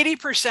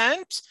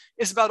 80%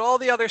 is about all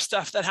the other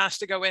stuff that has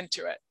to go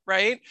into it,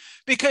 right?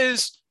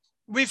 Because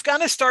we've got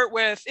to start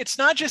with, it's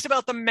not just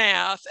about the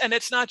math and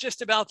it's not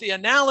just about the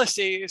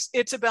analyses,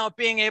 it's about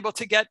being able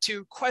to get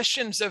to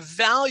questions of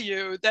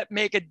value that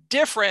make a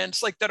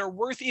difference, like that are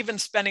worth even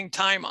spending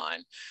time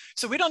on.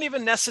 So we don't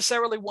even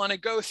necessarily want to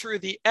go through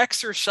the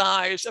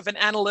exercise of an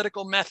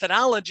analytical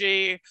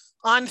methodology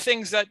on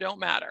things that don't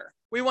matter.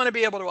 We want to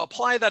be able to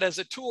apply that as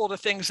a tool to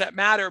things that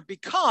matter,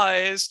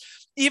 because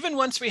even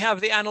once we have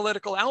the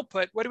analytical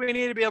output, what do we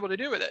need to be able to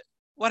do with it?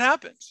 What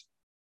happens?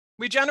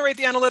 We generate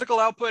the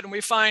analytical output and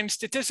we find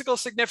statistical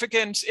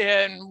significance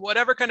in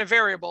whatever kind of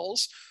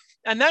variables.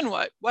 And then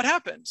what? What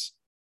happens?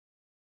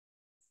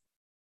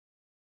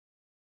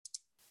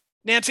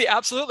 Nancy,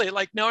 absolutely.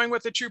 Like knowing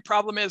what the true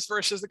problem is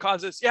versus the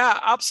causes. Yeah,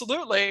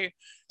 absolutely.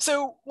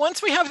 So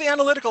once we have the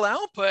analytical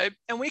output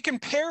and we can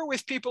pair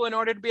with people in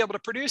order to be able to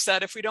produce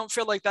that, if we don't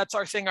feel like that's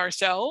our thing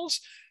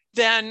ourselves,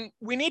 then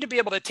we need to be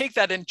able to take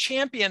that and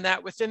champion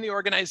that within the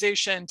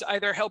organization to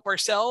either help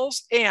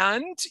ourselves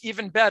and,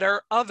 even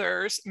better,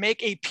 others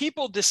make a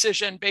people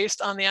decision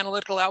based on the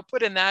analytical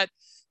output, and that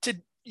to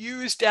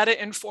use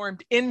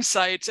data-informed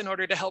insights in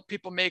order to help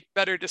people make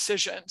better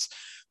decisions.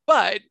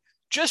 But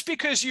just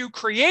because you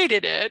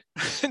created it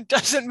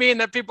doesn't mean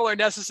that people are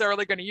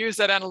necessarily going to use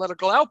that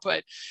analytical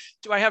output.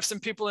 Do I have some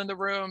people in the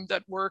room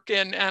that work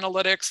in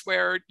analytics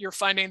where you're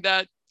finding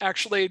that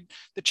actually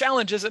the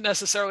challenge isn't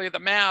necessarily the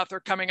math or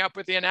coming up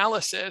with the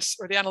analysis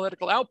or the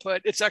analytical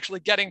output, it's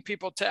actually getting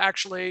people to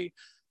actually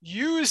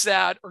use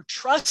that or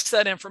trust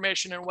that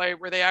information in a way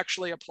where they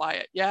actually apply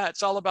it? Yeah,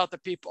 it's all about the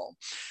people.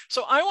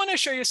 So I want to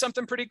show you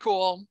something pretty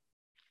cool.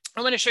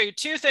 I'm going to show you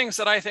two things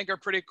that I think are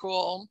pretty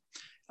cool.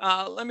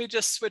 Let me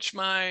switch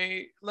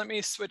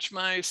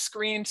my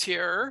screens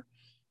here.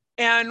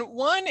 And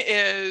one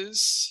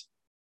is,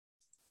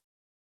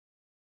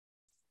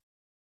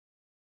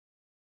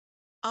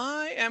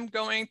 I am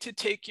going to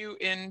take you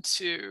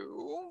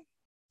into,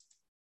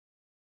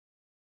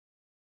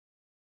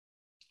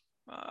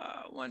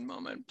 one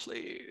moment,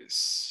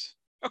 please.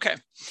 Okay,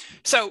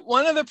 so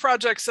one of the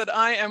projects that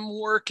I am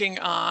working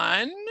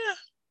on,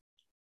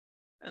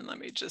 and let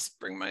me just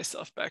bring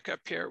myself back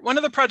up here. One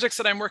of the projects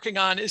that I'm working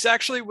on is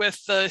actually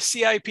with the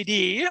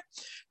CIPD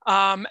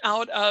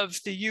out of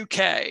the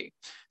UK.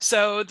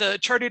 So the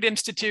Chartered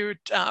Institute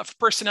for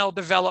Personnel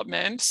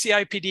Development,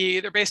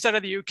 CIPD, they're based out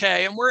of the UK,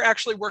 and we're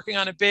actually working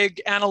on a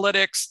big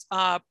analytics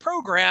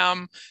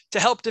program to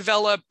help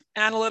develop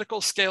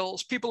analytical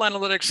skills, people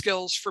analytics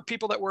skills for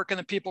people that work in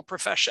the people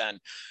profession.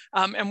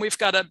 And we've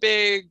got a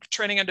big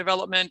training and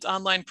development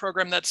online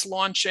program that's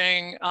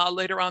launching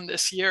later on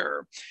this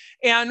year.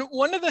 And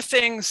one of the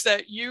things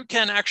that you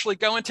can actually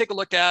go and take a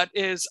look at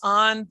is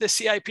on the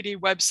CIPD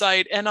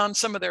website and on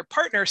some of their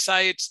partner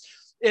sites,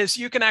 is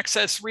you can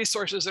access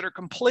resources that are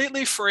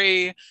completely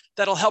free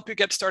that'll help you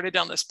get started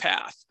down this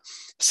path.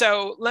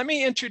 So let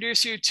me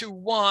introduce you to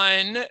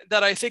one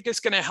that I think is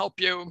going to help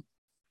you.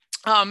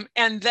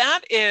 And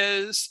that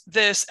is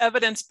this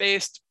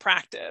evidence-based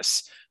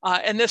practice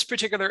and this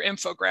particular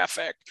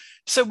infographic.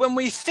 So when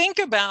we think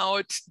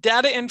about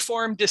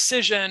data-informed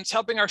decisions,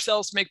 helping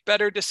ourselves make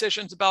better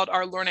decisions about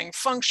our learning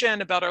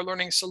function, about our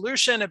learning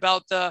solution,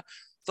 about the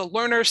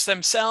learners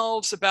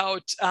themselves,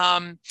 about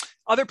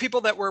other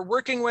people that we're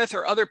working with,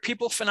 or other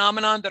people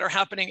phenomenon that are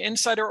happening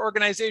inside our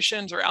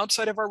organizations or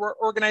outside of our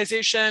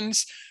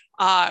organizations,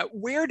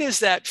 where does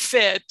that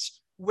fit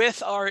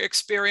with our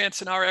experience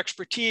and our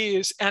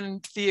expertise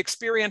and the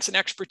experience and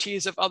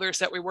expertise of others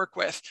that we work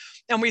with?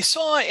 And we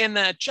saw in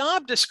that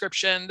job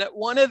description that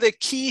one of the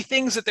key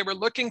things that they were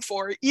looking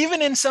for,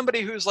 even in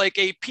somebody who's like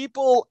a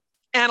people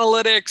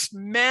analytics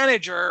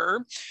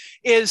manager,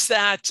 is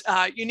that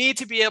you need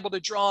to be able to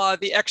draw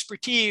the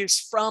expertise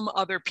from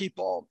other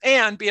people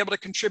and be able to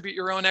contribute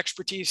your own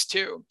expertise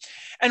too.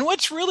 And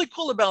what's really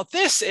cool about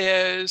this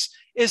is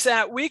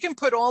that we can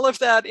put all of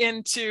that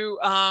into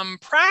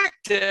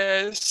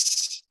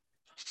practice,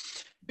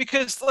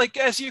 because like,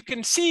 as you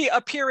can see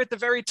up here at the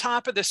very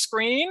top of the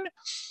screen,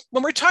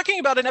 when we're talking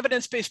about an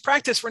evidence-based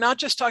practice, we're not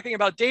just talking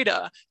about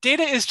data.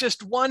 Data is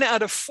just one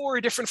out of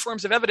 4 different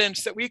forms of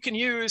evidence that we can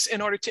use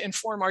in order to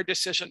inform our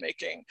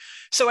decision-making.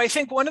 So I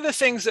think one of the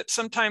things that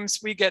sometimes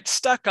we get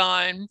stuck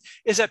on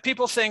is that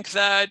people think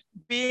that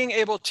being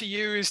able to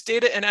use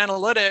data and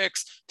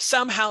analytics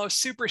somehow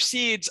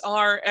supersedes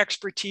our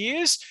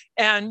expertise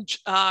and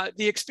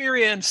the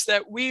experience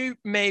that we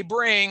may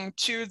bring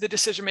to the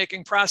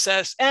decision-making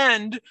process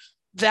and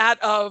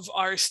that of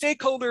our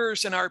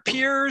stakeholders and our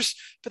peers,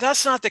 but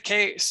that's not the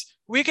case.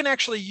 We can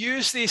actually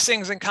use these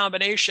things in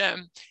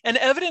combination. And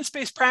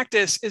evidence-based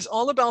practice is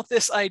all about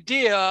this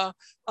idea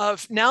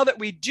of, now that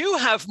we do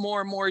have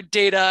more and more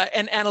data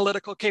and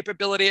analytical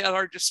capability at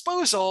our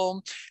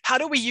disposal, how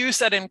do we use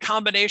that in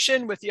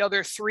combination with the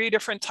other 3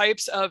 different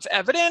types of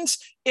evidence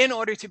in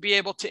order to be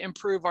able to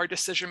improve our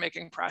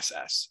decision-making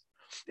process?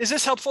 Is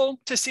this helpful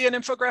to see an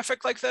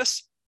infographic like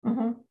this?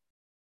 Mm-hmm.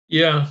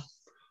 Yeah.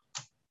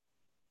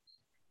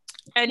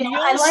 And yeah,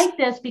 I like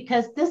this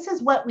because this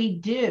is what we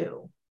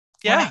do.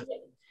 Yeah. Right?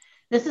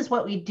 This is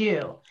what we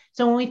do.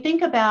 So when we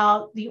think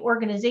about the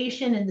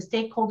organization and the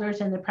stakeholders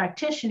and the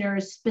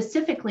practitioners,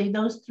 specifically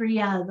those 3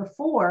 out of the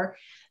 4,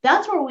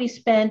 that's where we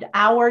spend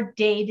our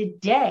day to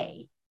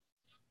day.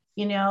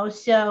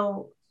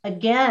 So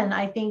again,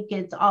 I think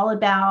it's all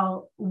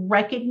about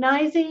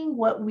recognizing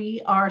what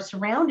we are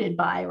surrounded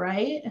by,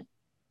 right?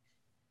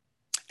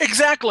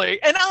 Exactly.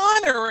 And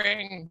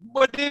honoring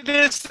what it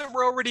is that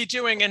we're already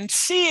doing and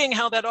seeing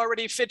how that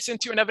already fits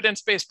into an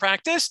evidence-based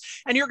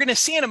practice. And you're going to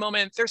see in a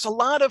moment, there's a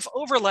lot of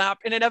overlap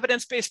in an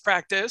evidence-based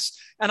practice.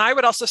 And I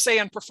would also say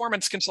in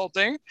performance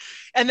consulting,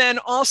 and then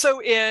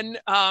also in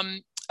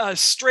a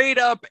straight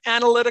up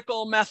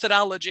analytical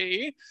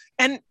methodology.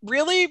 And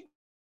really,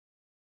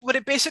 what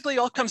it basically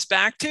all comes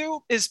back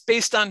to is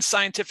based on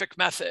scientific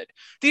method.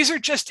 These are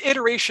just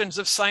iterations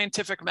of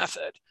scientific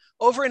method,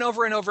 over and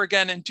over and over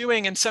again, and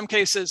doing, in some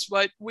cases,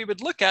 what we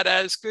would look at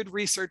as good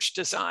research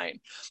design.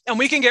 And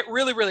we can get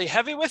really, really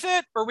heavy with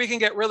it, or we can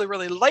get really,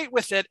 really light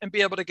with it and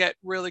be able to get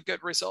really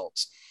good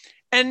results.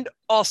 And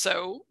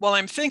also, while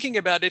I'm thinking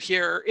about it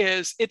here,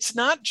 is it's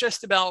not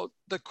just about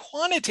the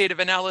quantitative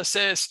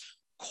analysis.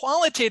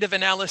 Qualitative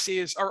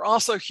analyses are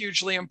also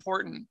hugely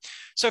important.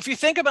 So if you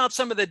think about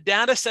some of the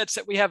data sets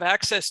that we have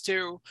access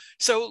to,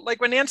 so like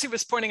when Nancy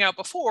was pointing out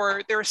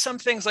before, there are some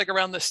things like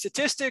around the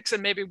statistics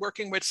and maybe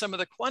working with some of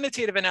the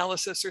quantitative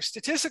analysis or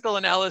statistical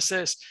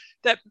analysis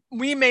that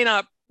we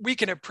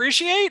can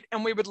appreciate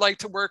and we would like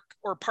to work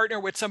or partner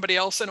with somebody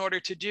else in order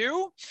to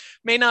do,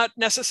 may not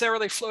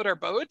necessarily float our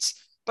boats.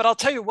 But I'll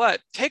tell you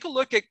what, take a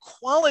look at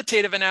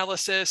qualitative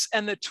analysis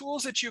and the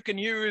tools that you can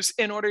use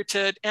in order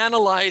to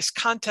analyze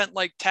content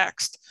like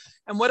text.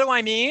 And what do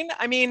I mean?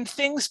 I mean,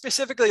 things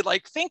specifically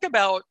like, think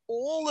about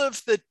all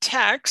of the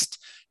text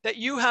that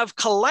you have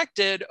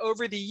collected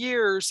over the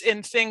years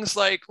in things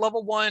like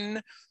level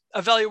 1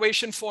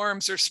 evaluation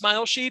forms or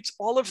smile sheets,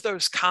 all of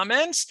those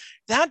comments.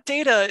 That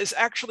data is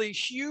actually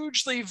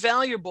hugely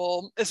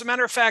valuable. As a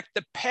matter of fact,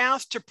 the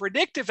path to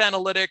predictive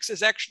analytics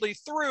is actually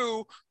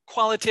through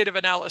qualitative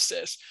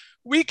analysis.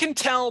 We can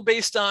tell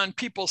based on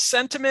people's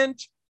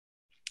sentiment,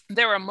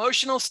 their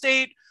emotional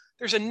state.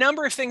 There's a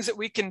number of things that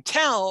we can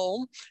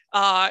tell,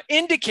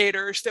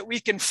 indicators that we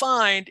can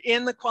find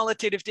in the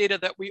qualitative data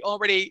that we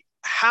already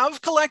have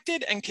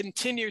collected and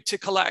continue to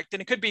collect. And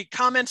it could be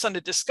comments on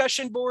the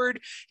discussion board.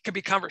 It could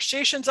be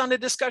conversations on the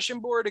discussion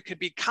board. It could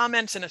be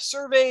comments in a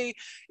survey.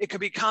 It could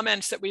be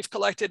comments that we've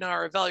collected in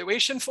our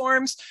evaluation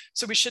forms.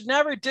 So we should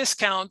never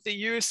discount the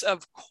use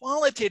of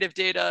qualitative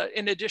data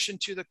in addition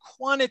to the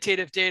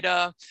quantitative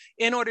data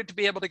in order to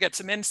be able to get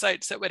some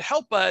insights that would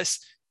help us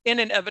in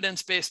an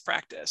evidence-based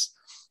practice.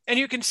 And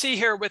you can see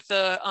here with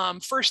the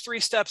first 3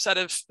 steps out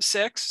of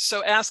 6.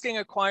 So asking,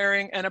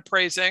 acquiring, and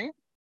appraising.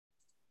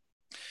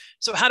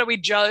 So how do we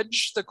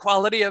judge the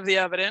quality of the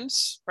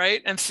evidence,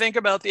 right? And think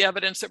about the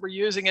evidence that we're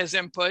using as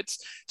inputs.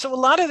 So a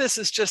lot of this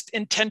is just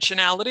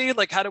intentionality,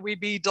 like how do we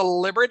be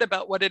deliberate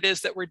about what it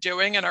is that we're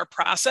doing in our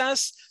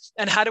process?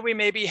 And how do we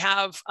maybe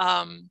have,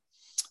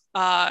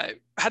 how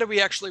do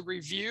we actually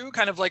review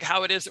kind of like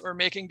how it is that we're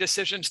making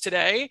decisions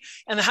today?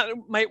 And how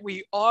might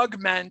we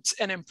augment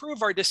and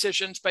improve our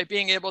decisions by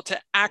being able to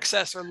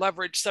access or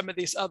leverage some of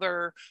these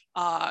other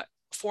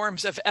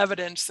forms of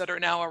evidence that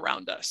are now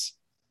around us?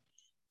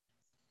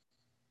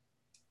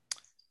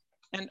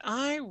 And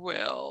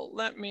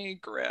let me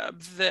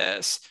grab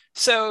this.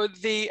 So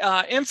the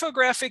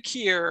infographic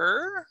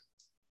here,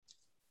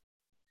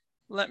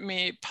 let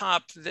me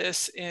pop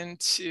this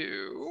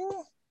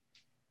into,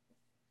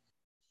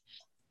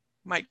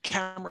 my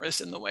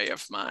camera's in the way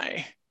of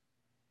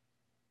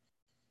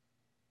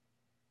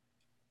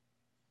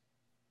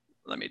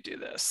let me do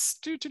this.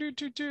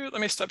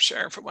 Let me stop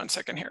sharing for 1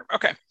 second here.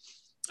 Okay.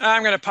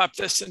 I'm going to pop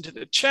this into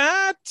the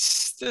chat.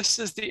 This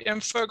is the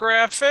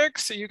infographic,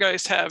 so you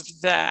guys have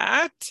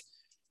that.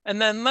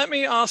 And then let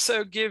me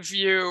also give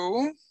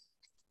you,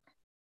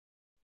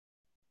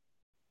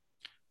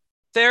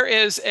 there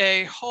is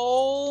a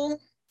whole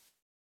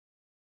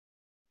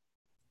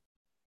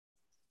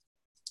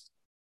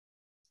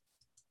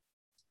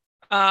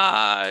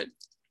website,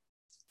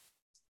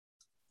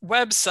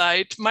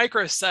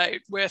 microsite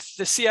with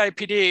the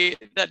CIPD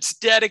that's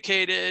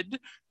dedicated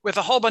with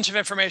a whole bunch of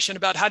information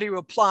about how do you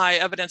apply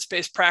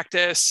evidence-based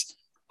practice,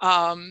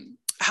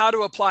 how to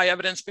apply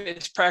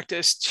evidence-based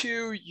practice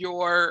to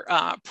your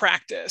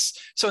practice.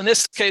 So in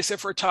this case,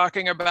 if we're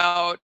talking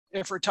about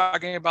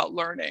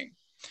learning.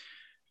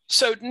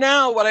 So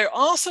now what I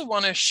also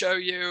want to show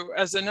you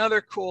as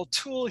another cool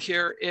tool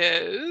here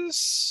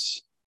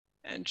is,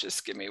 and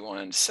just give me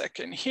 1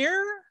 second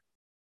here,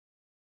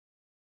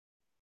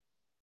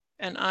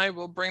 and I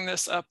will bring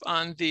this up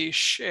on the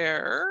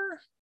share.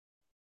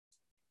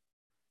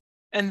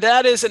 And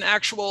that is an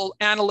actual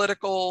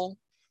analytical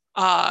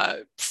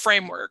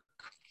framework.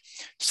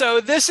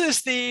 So this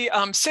is the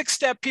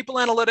 6-step people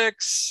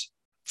analytics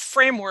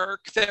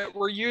framework that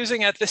we're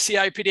using at the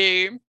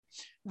CIPD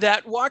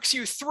that walks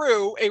you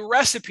through a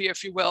recipe,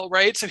 if you will,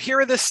 right? So here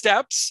are the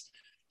steps.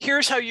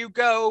 Here's how you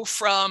go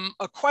from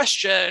a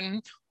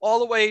question all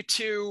the way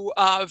to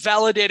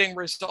validating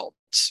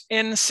results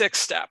in 6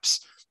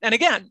 steps. And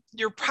again,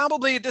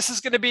 this is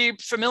going to be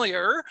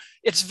familiar.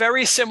 It's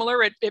very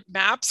similar. It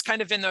maps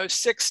kind of in those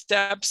 6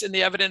 steps in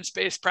the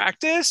evidence-based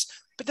practice,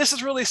 but this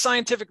is really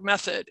scientific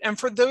method. And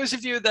for those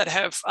of you that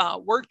have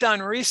worked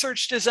on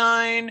research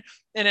design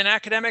in an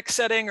academic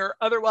setting or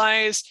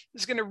otherwise,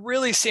 this is going to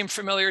really seem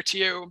familiar to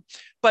you.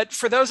 But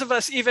for those of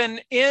us even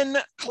in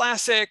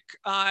classic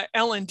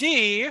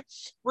L&D,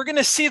 we're going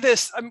to see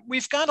this.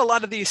 We've got a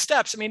lot of these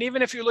steps. I mean,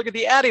 even if you look at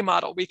the ADDIE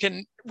model, we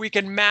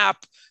can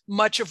map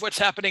much of what's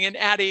happening in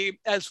ADDIE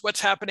as what's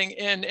happening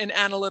in an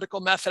analytical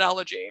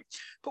methodology.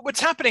 But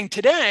what's happening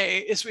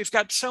today is we've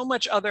got so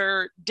much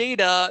other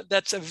data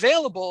that's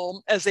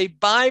available as a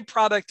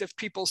byproduct of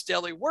people's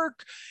daily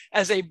work,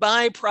 as a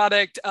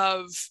byproduct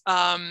of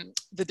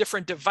the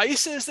different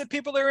devices that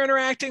people are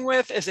interacting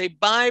with, as a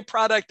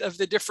byproduct of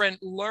the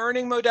different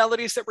learning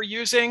modalities that we're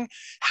using.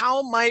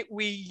 How might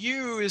we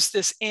use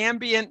this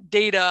ambient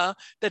data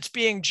that's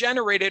being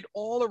generated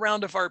all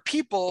around of our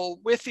people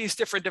with these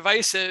different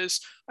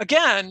devices?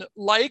 Again,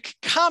 like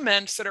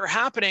comments that are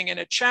happening in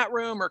a chat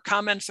room or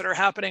comments that are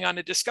happening on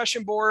a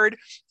discussion board,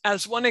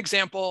 as one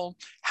example,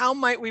 how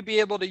might we be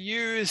able to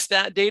use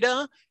that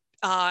data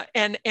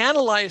and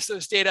analyze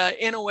those data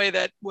in a way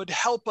that would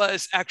help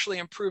us actually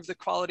improve the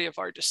quality of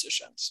our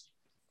decisions?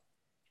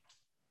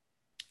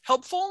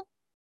 Helpful?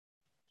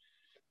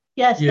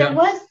 Yes, Yeah.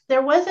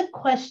 there was a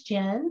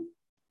question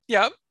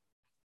Yep.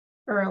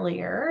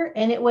 earlier,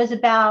 and it was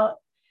about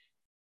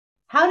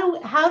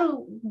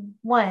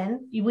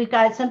we've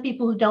got some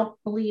people who don't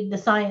believe the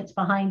science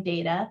behind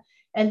data.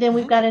 And then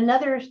we've got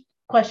another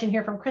question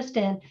here from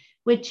Kristen,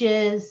 which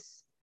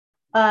is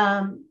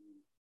there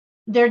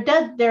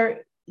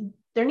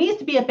needs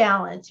to be a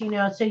balance,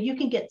 so you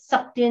can get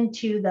sucked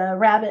into the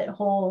rabbit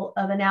hole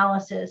of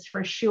analysis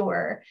for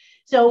sure.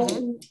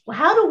 So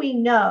how do we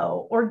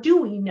know, or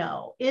do we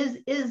know,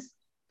 is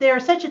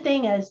there such a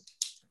thing as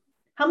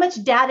how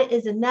much data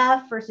is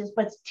enough versus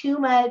what's too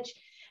much?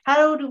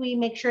 How do we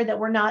make sure that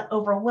we're not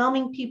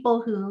overwhelming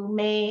people who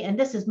may, and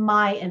this is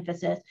my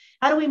emphasis,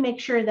 how do we make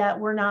sure that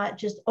we're not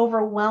just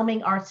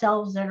overwhelming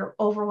ourselves that are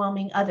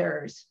overwhelming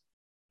others,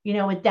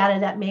 with data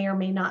that may or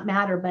may not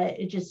matter, but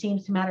it just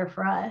seems to matter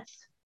for us?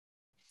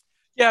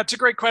 Yeah, it's a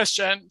great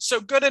question.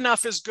 So good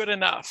enough is good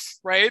enough,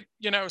 right?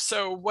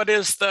 So what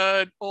is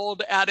the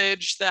old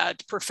adage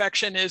that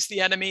perfection is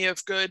the enemy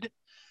of good?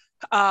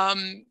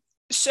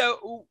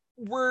 So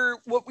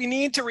what we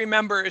need to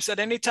remember is that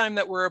anytime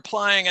that we're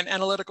applying an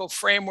analytical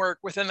framework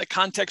within the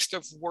context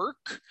of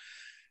work,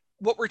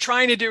 what we're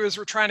trying to do is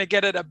we're trying to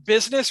get at a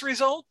business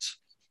result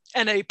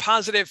and a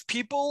positive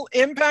people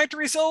impact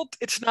result.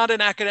 It's not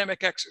an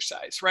academic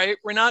exercise, right?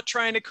 We're not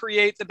trying to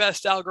create the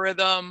best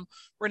algorithm.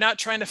 We're not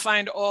trying to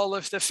find all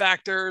of the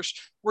factors.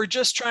 We're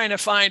just trying to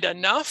find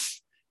enough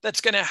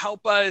that's going to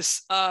help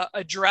us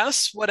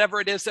address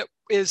whatever it is that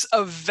is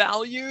of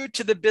value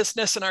to the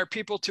business and our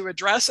people to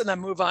address, and then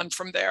move on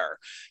from there.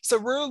 So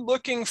we're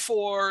looking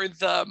for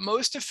the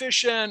most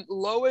efficient,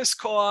 lowest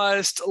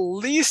cost,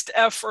 least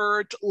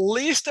effort,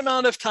 least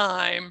amount of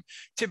time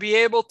to be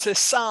able to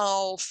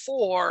solve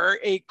for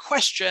a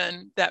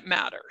question that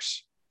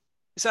matters.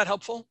 Is that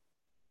helpful?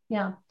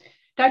 Yeah.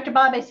 Dr.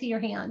 Bob, I see your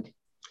hand.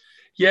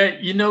 Yeah,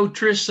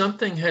 Trish,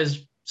 something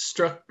has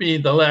struck me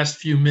the last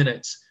few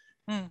minutes.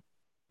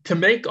 To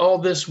make all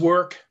this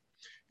work,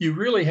 you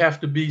really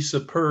have to be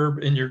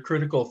superb in your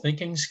critical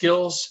thinking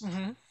skills.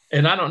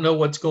 And I don't know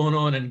what's going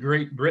on in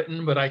Great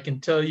Britain, but I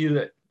can tell you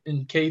that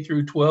in K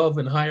through 12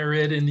 and higher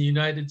ed in the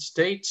United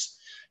States,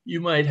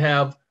 you might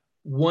have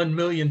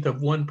 1/1,000,000th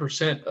of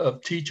 1%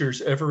 of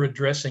teachers ever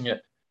addressing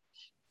it.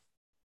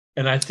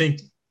 And I think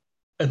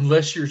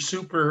unless you're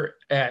super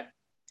at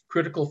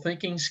critical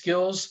thinking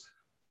skills,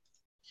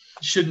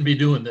 you shouldn't be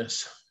doing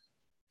this.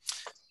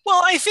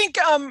 Well, I think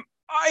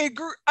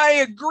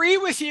I agree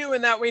with you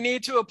in that we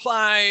need to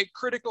apply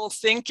critical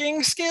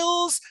thinking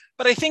skills,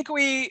 but I think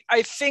we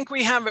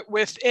have it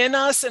within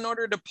us in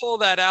order to pull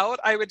that out.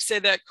 I would say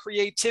that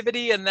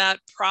creativity and that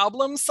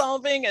problem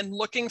solving and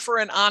looking for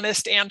an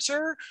honest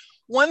answer,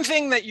 One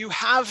thing that you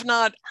have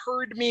not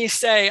heard me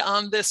say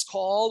on this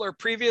call or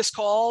previous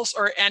calls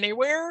or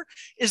anywhere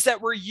is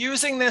that we're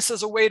using this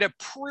as a way to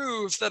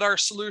prove that our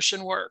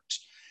solution worked.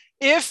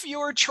 If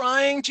you're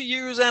trying to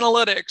use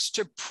analytics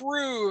to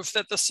prove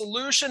that the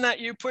solution that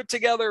you put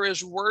together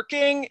is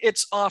working,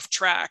 it's off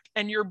track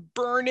and you're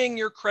burning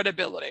your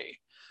credibility.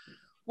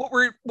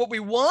 What we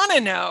want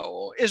to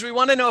know is we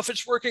want to know if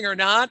it's working or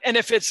not. And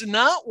if it's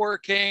not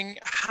working,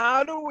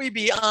 how do we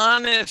be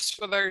honest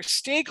with our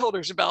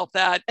stakeholders about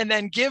that and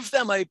then give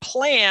them a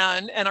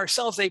plan and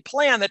ourselves a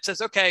plan that says,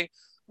 okay,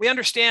 we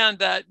understand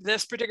that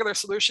this particular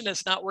solution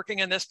is not working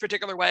in this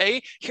particular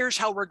way. Here's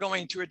how we're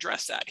going to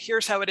address that.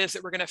 Here's how it is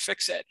that we're going to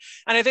fix it.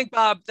 And I think,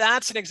 Bob,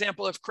 that's an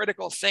example of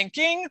critical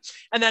thinking,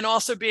 and then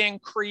also being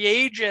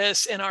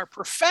courageous in our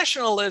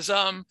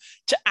professionalism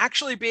to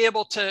actually be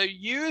able to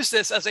use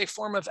this as a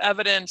form of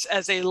evidence,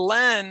 as a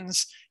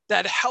lens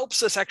that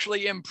helps us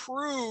actually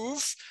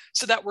improve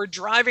so that we're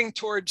driving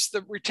towards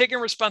we're taking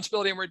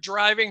responsibility and we're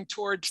driving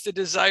towards the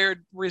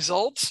desired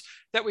results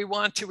that we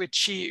want to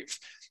achieve.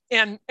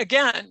 And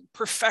again,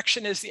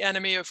 perfection is the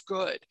enemy of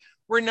good.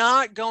 We're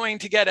not going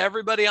to get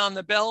everybody on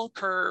the bell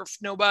curve,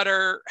 no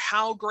matter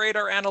how great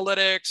our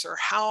analytics or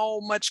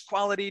how much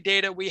quality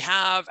data we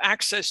have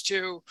access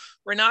to.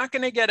 We're not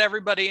going to get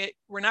everybody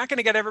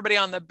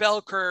on the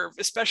bell curve,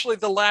 especially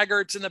the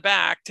laggards in the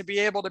back, to be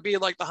able to be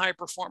like the high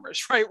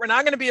performers, right? We're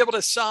not going to be able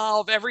to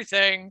solve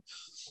everything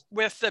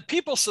with the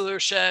people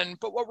solution,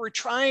 but what we're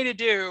trying to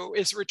do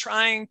is we're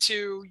trying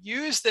to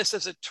use this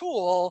as a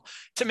tool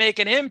to make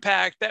an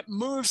impact that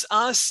moves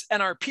us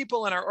and our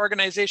people and our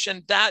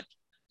organization that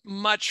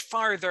much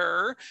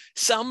farther,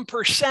 some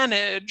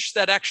percentage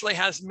that actually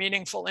has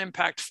meaningful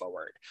impact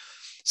forward.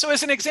 So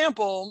as an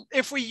example,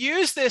 if we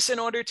use this in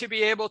order to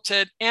be able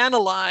to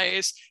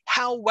analyze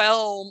how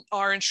well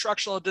our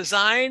instructional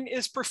design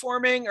is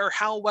performing or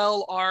how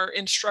well our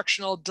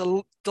instructional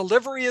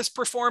delivery is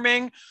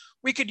performing,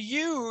 we could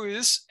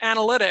use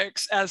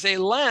analytics as a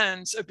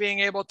lens of being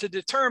able to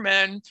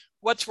determine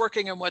what's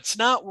working and what's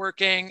not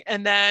working,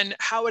 and then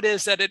how it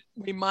is that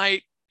we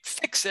might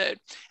fix it.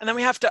 And then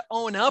we have to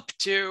own up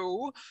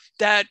to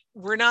that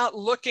we're not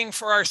looking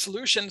for our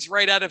solutions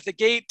right out of the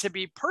gate to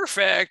be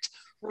perfect.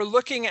 We're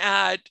looking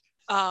at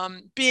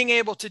being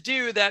able to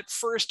do that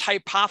first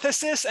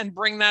hypothesis and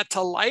bring that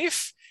to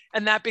life.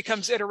 And that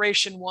becomes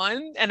iteration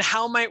one. And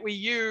how might we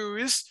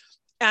use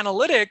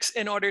analytics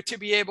in order to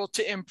be able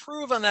to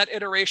improve on that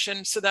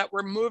iteration so that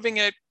we're moving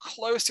it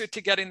closer to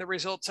getting the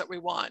results that we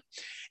want.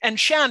 And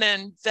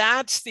Shannon,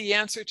 that's the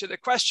answer to the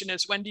question,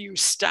 is when do you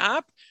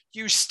stop?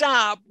 You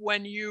stop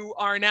when you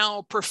are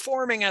now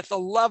performing at the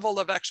level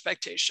of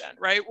expectation,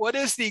 right? What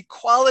is the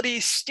quality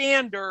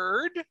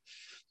standard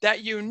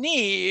that you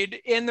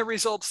need in the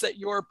results that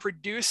you're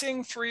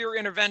producing through your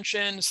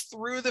interventions,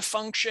 through the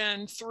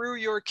function, through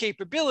your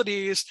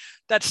capabilities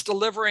that's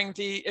delivering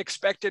the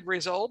expected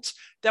results?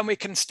 Then we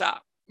can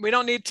stop. We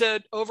don't need to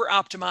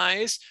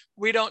over-optimize.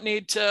 We don't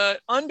need to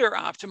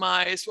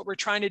under-optimize. What we're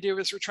trying to do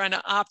is we're trying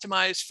to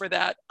optimize for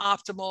that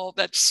optimal,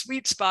 that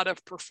sweet spot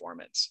of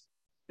performance.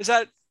 Does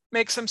that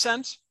make some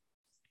sense?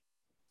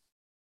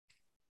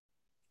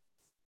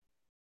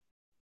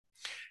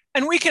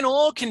 And we can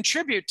all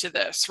contribute to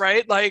this,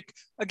 right? Like,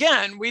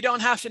 again, we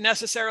don't have to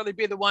necessarily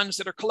be the ones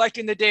that are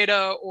collecting the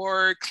data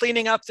or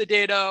cleaning up the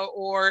data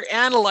or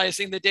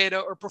analyzing the data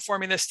or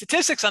performing the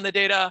statistics on the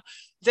data.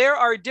 There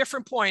are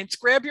different points.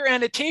 Grab your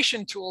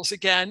annotation tools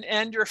again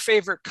and your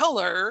favorite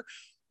color.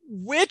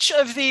 Which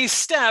of these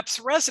steps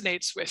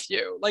resonates with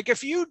you? Like,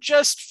 if you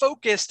just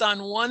focused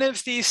on one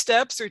of these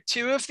steps or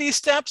two of these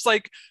steps,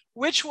 like,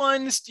 which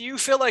ones do you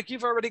feel like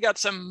you've already got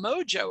some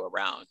mojo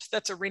around?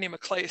 That's a Renee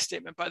McClay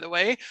statement, by the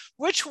way.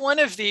 Which one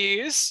of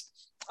these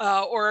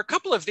or a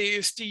couple of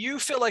these do you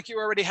feel like you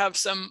already have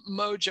some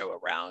mojo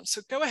around?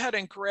 So go ahead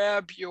and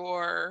grab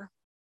your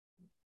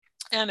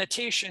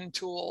annotation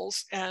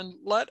tools and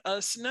let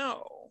us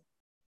know.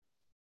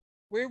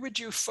 Where would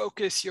you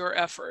focus your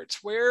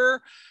efforts?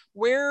 Where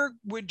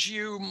would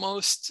you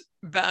most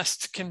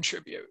best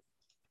contribute?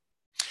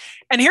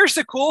 And here's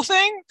the cool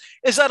thing,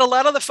 is that a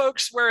lot of the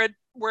folks where it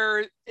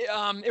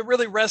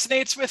really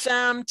resonates with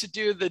them to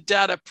do the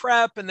data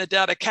prep and the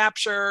data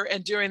capture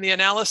and doing the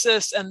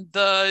analysis and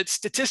the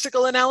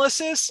statistical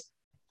analysis,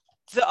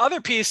 the other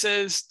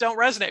pieces don't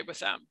resonate with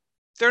them.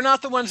 They're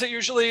not the ones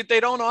that they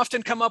don't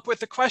often come up with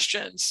the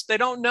questions. They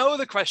don't know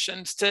the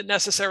questions to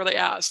necessarily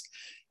ask.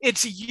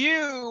 It's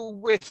you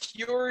with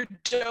your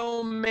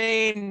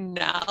domain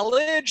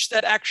knowledge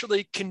that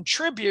actually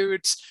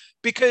contributes,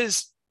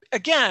 because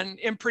again,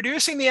 in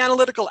producing the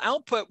analytical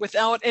output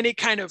without any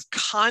kind of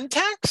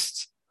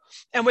context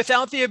and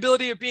without the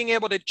ability of being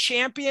able to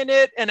champion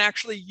it and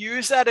actually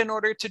use that in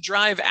order to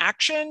drive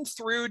action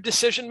through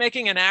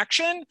decision-making and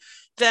action,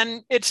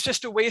 then it's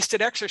just a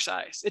wasted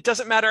exercise. It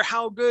doesn't matter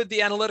how good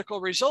the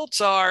analytical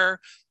results are,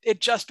 it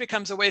just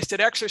becomes a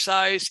wasted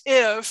exercise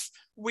if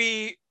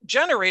we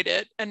generate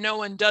it and no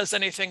one does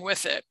anything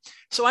with it.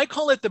 So I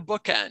call it the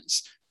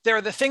bookends. There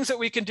are the things that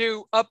we can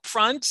do up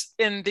front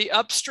in the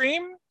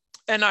upstream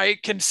And I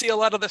can see a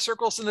lot of the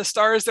circles and the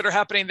stars that are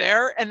happening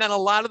there. And then a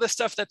lot of the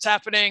stuff that's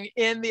happening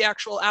in the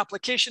actual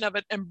application of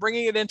it and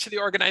bringing it into the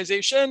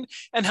organization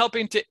and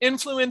helping to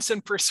influence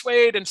and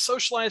persuade and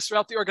socialize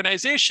throughout the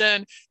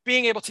organization,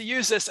 being able to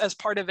use this as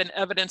part of an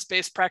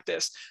evidence-based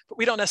practice. But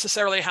we don't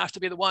necessarily have to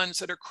be the ones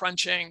that are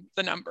crunching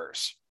the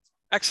numbers.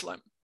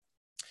 Excellent.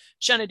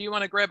 Shanna, do you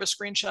want to grab a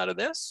screenshot of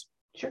this?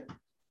 Sure.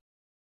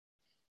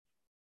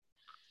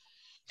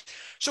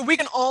 So we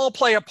can all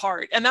play a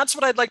part, and that's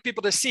what I'd like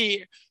people to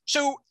see.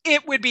 So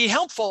it would be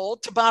helpful,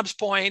 to Bob's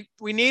point,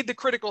 we need the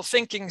critical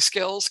thinking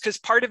skills, because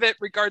part of it,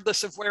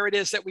 regardless of where it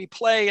is that we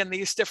play in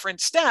these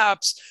different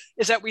steps,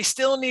 is that we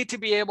still need to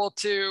be able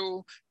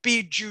to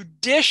be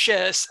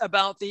judicious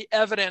about the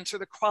evidence or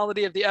the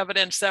quality of the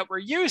evidence that we're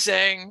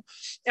using.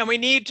 And we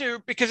need to,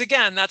 because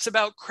again, that's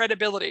about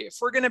credibility. If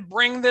we're going to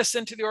bring this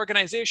into the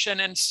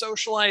organization and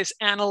socialize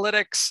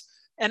analytics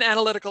and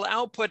analytical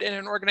output in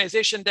an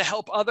organization to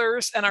help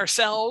others and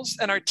ourselves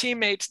and our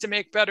teammates to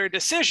make better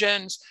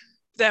decisions,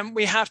 then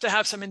we have to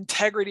have some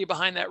integrity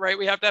behind that, right?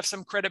 We have to have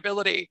some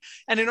credibility.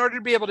 And in order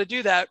to be able to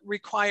do that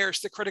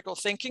requires the critical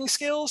thinking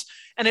skills.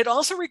 And it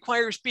also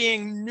requires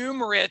being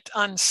numerate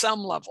on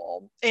some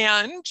level.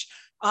 And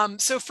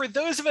so for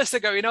those of us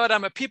that go, you know what,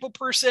 I'm a people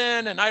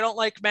person and I don't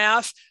like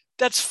math,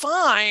 that's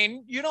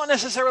fine. You don't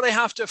necessarily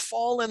have to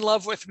fall in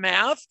love with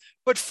math,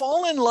 but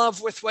fall in love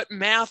with what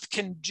math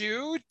can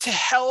do to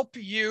help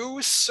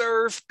you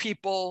serve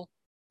people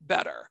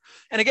better.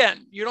 And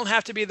again, you don't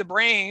have to be the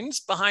brains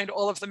behind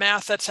all of the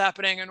math that's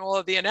happening and all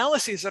of the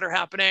analyses that are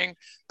happening,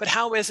 but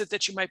how is it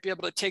that you might be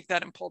able to take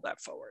that and pull that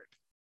forward?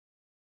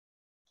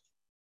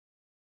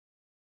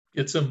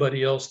 Get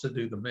somebody else to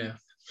do the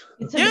math.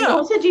 It's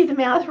also do the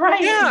math, right?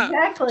 Yeah.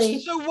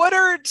 Exactly. So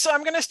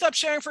I'm going to stop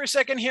sharing for a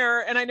second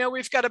here. And I know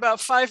we've got about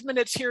 5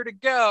 minutes here to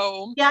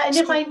go. Yeah. And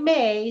if I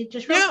may,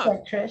 just real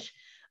quick, Trish,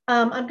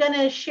 I'm going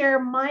to share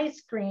my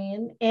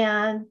screen.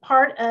 And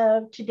part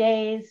of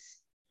today's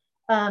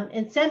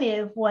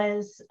incentive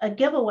was a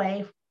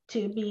giveaway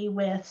to be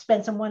with,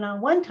 spend some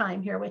one-on-one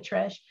time here with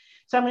Trish.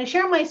 So I'm going to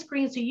share my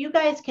screen so you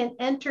guys can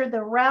enter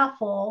the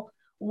raffle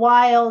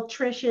while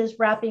Trish is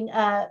wrapping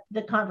up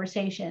the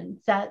conversation.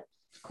 Is that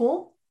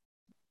cool?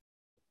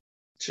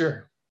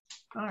 Sure.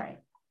 All right.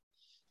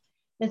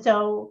 And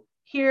so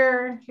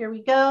here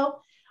we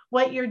go.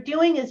 What you're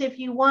doing is, if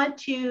you want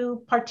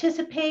to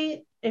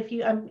participate, if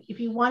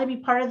you want to be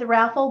part of the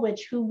raffle,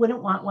 which who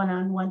wouldn't want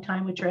one-on-one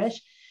time with Trish,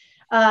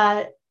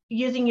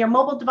 using your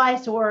mobile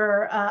device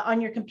or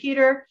on your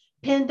computer,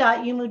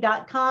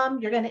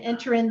 pin.umu.com, you're going to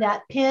enter in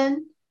that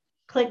pin,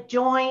 click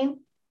join,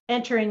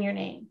 enter in your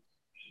name.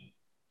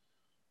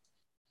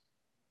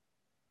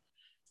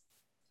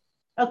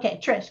 Okay,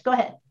 Trish, go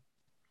ahead.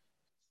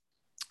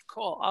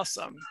 Cool.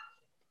 Awesome.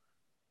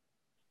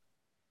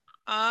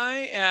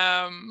 I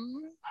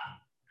am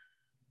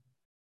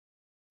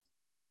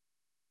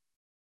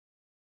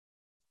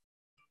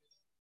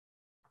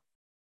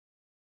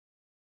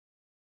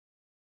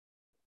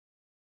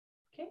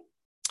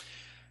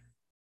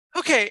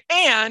okay.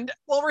 And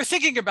while we're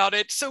thinking about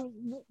it, so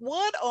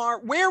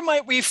where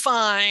might we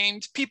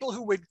find people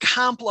who would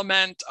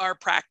complement our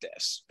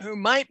practice, who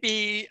might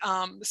be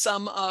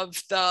some of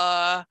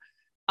the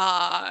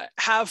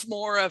have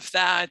more of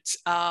that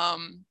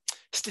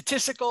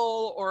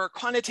statistical or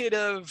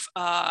quantitative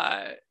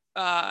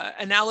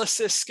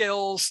analysis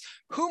skills?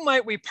 Who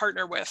might we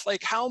partner with?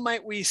 Like, how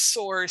might we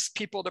source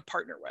people to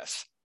partner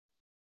with?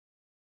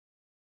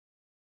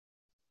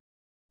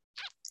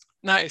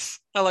 Nice.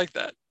 I like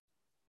that.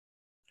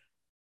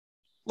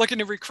 Looking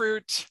to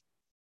recruit.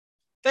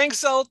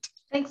 Thanks, Zult.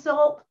 Thanks,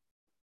 Zult.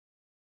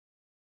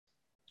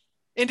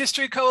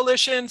 Industry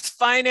coalitions,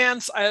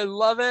 finance. I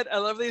love it. I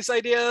love these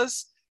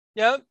ideas.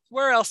 Yep.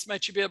 Where else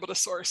might you be able to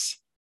source?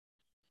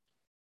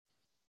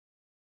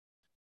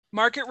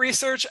 Market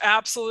research,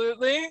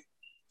 absolutely.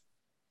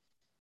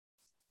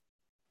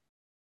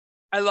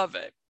 I love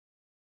it.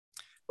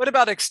 What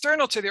about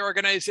external to the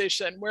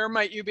organization? Where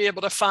might you be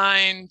able to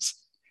find?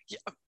 Yeah,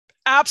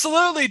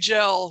 absolutely,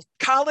 Jill.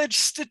 College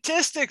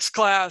statistics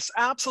class,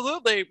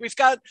 absolutely. We've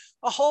got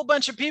a whole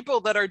bunch of people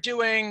that are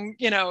doing,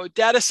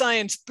 data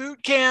science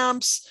boot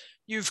camps.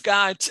 You've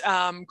got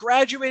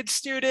graduate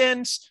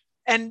students.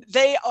 And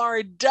they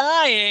are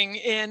dying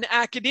in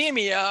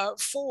academia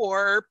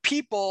for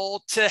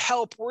people to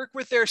help work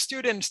with their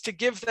students to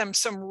give them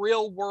some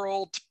real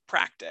world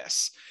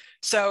practice.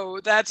 So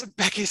that's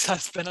Becky's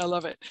husband. I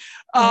love it.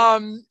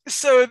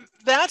 So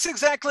that's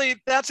exactly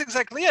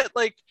it.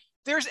 Like,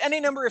 there's any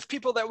number of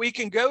people that we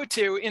can go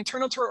to,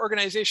 internal to our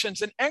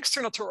organizations and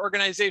external to our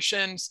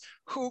organizations,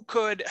 who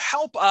could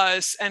help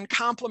us and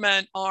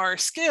complement our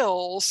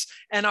skills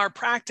and our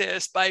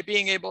practice by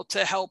being able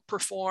to help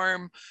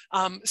perform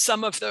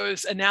some of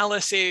those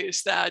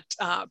analyses that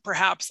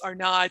perhaps are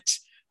not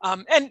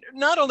And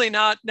not only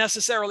not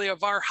necessarily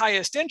of our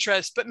highest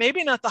interest, but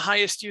maybe not the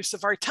highest use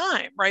of our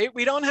time, right?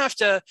 We don't have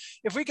to,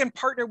 if we can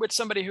partner with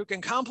somebody who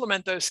can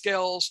complement those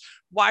skills,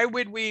 why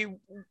would we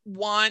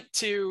want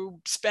to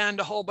spend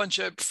a whole bunch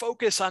of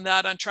focus on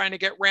that, on trying to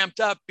get ramped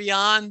up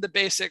beyond the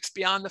basics,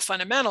 beyond the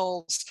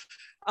fundamentals,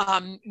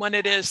 when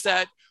it is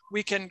that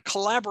we can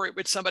collaborate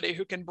with somebody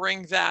who can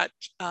bring that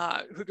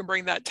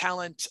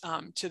talent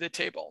to the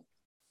table.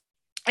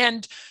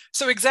 And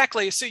so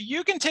exactly, so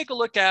you can take a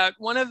look at,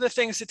 one of the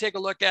things to take a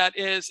look at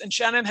is, and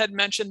Shannon had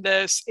mentioned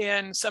this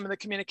in some of the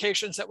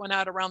communications that went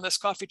out around this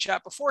coffee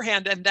chat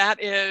beforehand, and that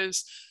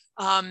is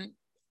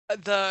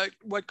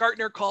what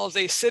Gartner calls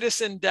a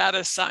citizen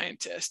data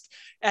scientist.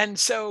 And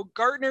so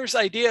Gartner's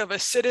idea of a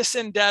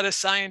citizen data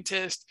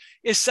scientist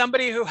is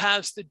somebody who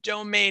has the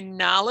domain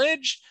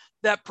knowledge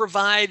that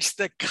provides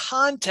the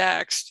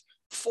context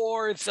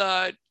for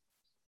the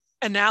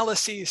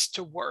analyses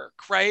to work,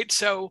 right?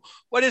 So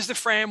what is the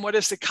frame? What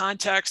is the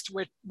context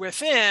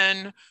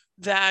within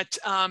that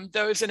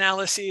those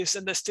analyses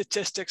and the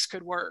statistics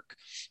could work?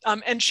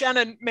 And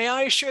Shannon, may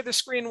I share the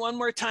screen one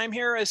more time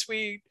here as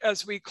we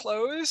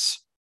close?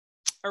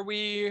 I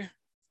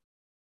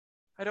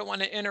don't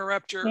want to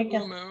interrupt your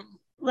Umu.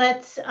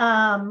 Let's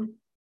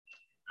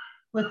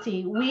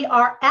see. We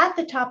are at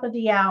the top of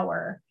the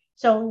hour.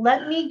 So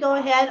let me go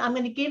ahead. I'm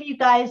going to give you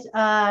guys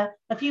a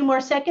few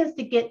more seconds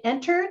to get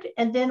entered,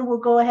 and then we'll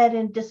go ahead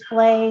and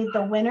display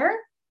the winner.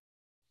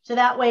 So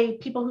that way,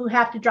 people who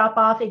have to drop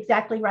off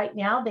exactly right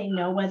now, they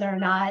know whether or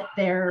not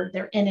they're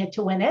in it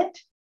to win it.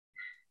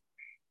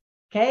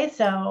 Okay,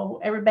 so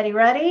everybody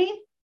ready?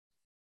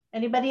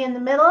 Anybody in the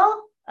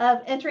middle of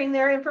entering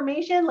their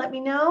information? Let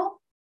me know.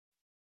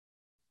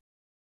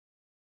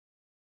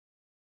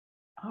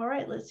 All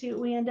right, let's see what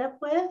we end up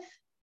with.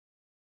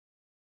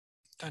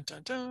 Dun,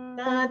 dun, dun.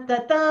 Dun,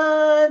 dun,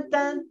 dun,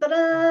 dun, dun,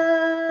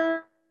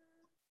 dun.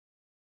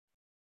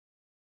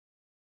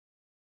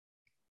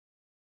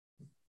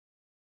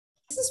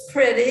 This is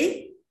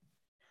pretty.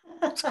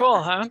 It's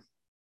cool, huh?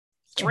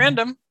 It's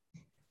random.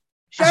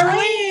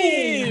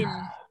 Charlene!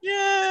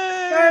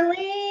 Yay!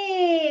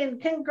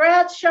 Charlene!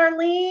 Congrats,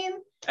 Charlene.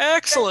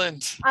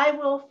 Excellent. I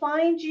will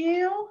find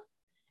you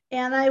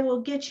and I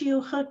will get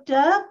you hooked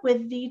up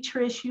with the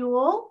Trish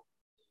Uhl.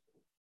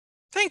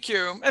 Thank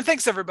you. And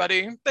thanks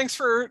everybody. Thank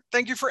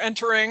you for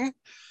entering.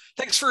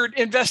 Thanks for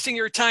investing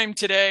your time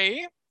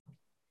today.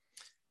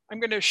 I'm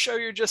going to show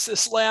you just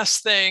this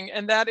last thing,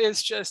 and that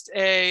is just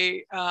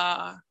a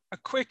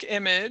quick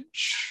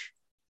image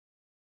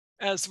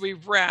as we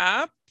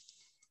wrap.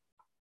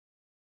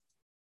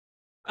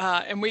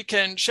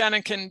 And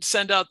Shannon can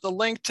send out the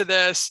link to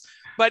this,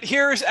 but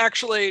here's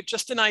actually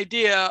just an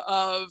idea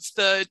of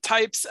the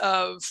types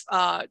of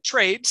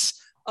traits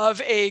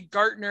of a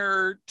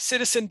Gartner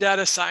citizen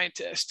data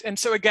scientist. And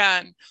so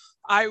again,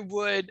 I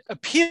would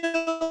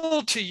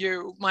appeal to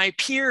you, my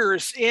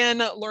peers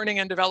in learning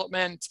and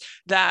development,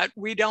 that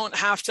we don't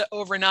have to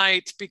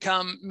overnight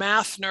become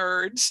math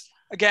nerds.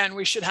 Again,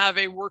 we should have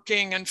a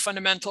working and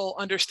fundamental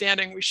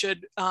understanding. We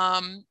should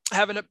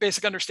have a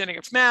basic understanding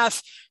of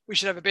math. We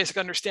should have a basic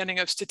understanding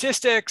of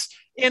statistics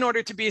in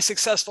order to be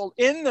successful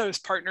in those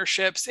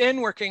partnerships,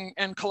 in working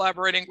and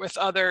collaborating with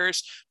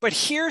others. But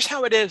here's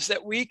how it is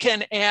that we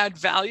can add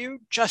value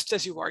just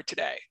as you are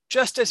today,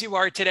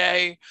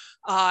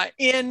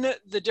 in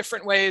the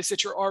different ways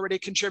that you're already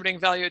contributing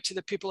value to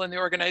the people in the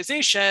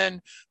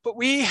organization. But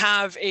we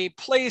have a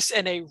place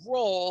and a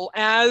role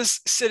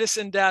as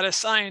citizen data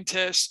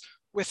scientists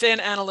within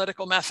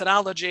analytical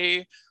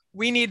methodology.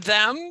 We need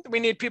them. We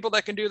need people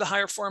that can do the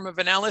higher form of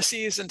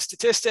analyses and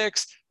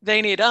statistics.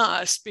 They need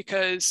us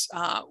because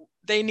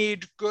they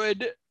need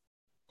good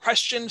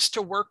questions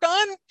to work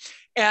on.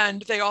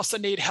 And they also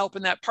need help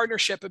in that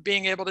partnership of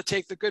being able to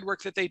take the good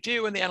work that they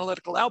do in the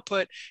analytical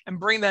output and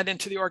bring that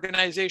into the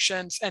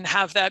organizations and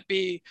have that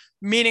be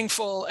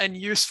meaningful and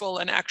useful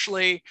and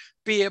actually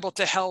be able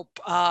to help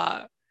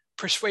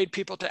persuade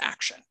people to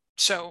action.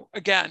 So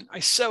again, I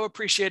so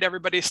appreciate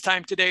everybody's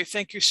time today.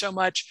 Thank you so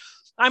much.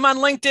 I'm on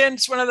LinkedIn.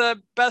 It's one of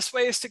the best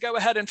ways to go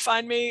ahead and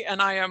find me.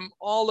 And I am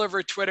all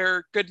over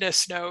Twitter,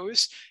 goodness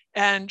knows.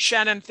 And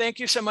Shannon, thank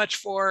you so much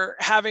for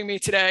having me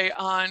today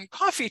on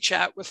Coffee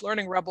Chat with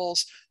Learning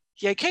Rebels.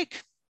 Yay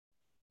cake.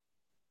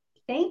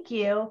 Thank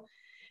you.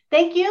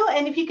 Thank you.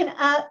 And if you can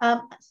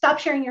stop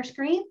sharing your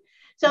screen.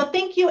 So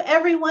thank you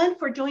everyone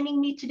for joining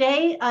me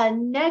today.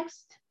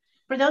 Next,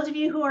 for those of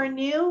you who are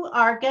new,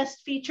 our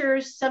guest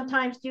features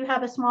sometimes do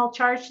have a small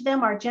charge to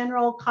them. Our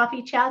general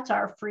coffee chats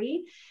are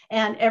free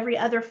and every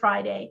other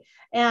Friday.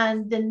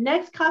 And the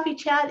next coffee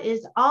chat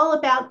is all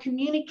about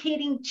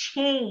communicating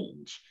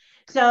change.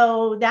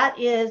 So that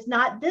is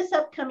not this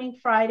upcoming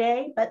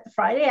Friday, but the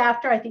Friday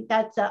after. I think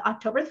that's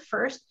October the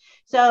 1st.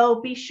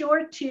 So be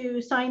sure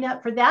to sign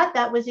up for that.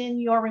 That was in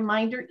your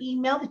reminder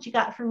email that you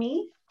got from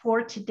me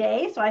for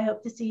today. So I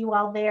hope to see you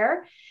all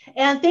there.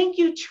 And thank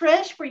you,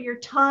 Trish, for your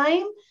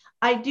time.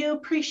 I do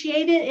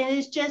appreciate it.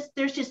 And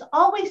there's just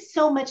always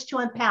so much to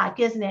unpack,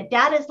 isn't it?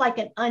 Data is like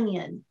an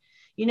onion.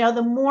 You know,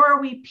 the more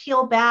we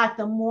peel back,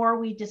 the more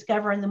we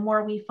discover and the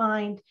more we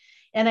find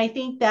And I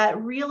think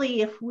that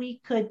really, if we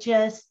could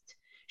just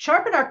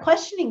sharpen our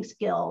questioning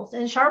skills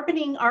and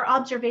sharpening our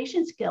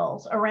observation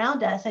skills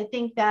around us, I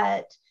think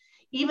that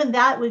even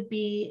that would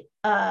be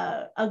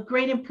a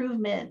great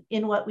improvement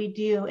in what we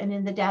do and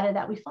in the data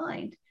that we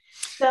find.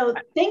 So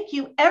thank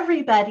you,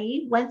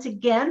 everybody, once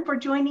again for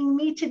joining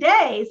me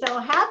today. So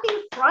happy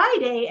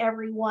Friday,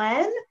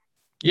 everyone.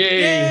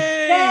 Yay.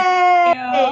 Yay! Yay!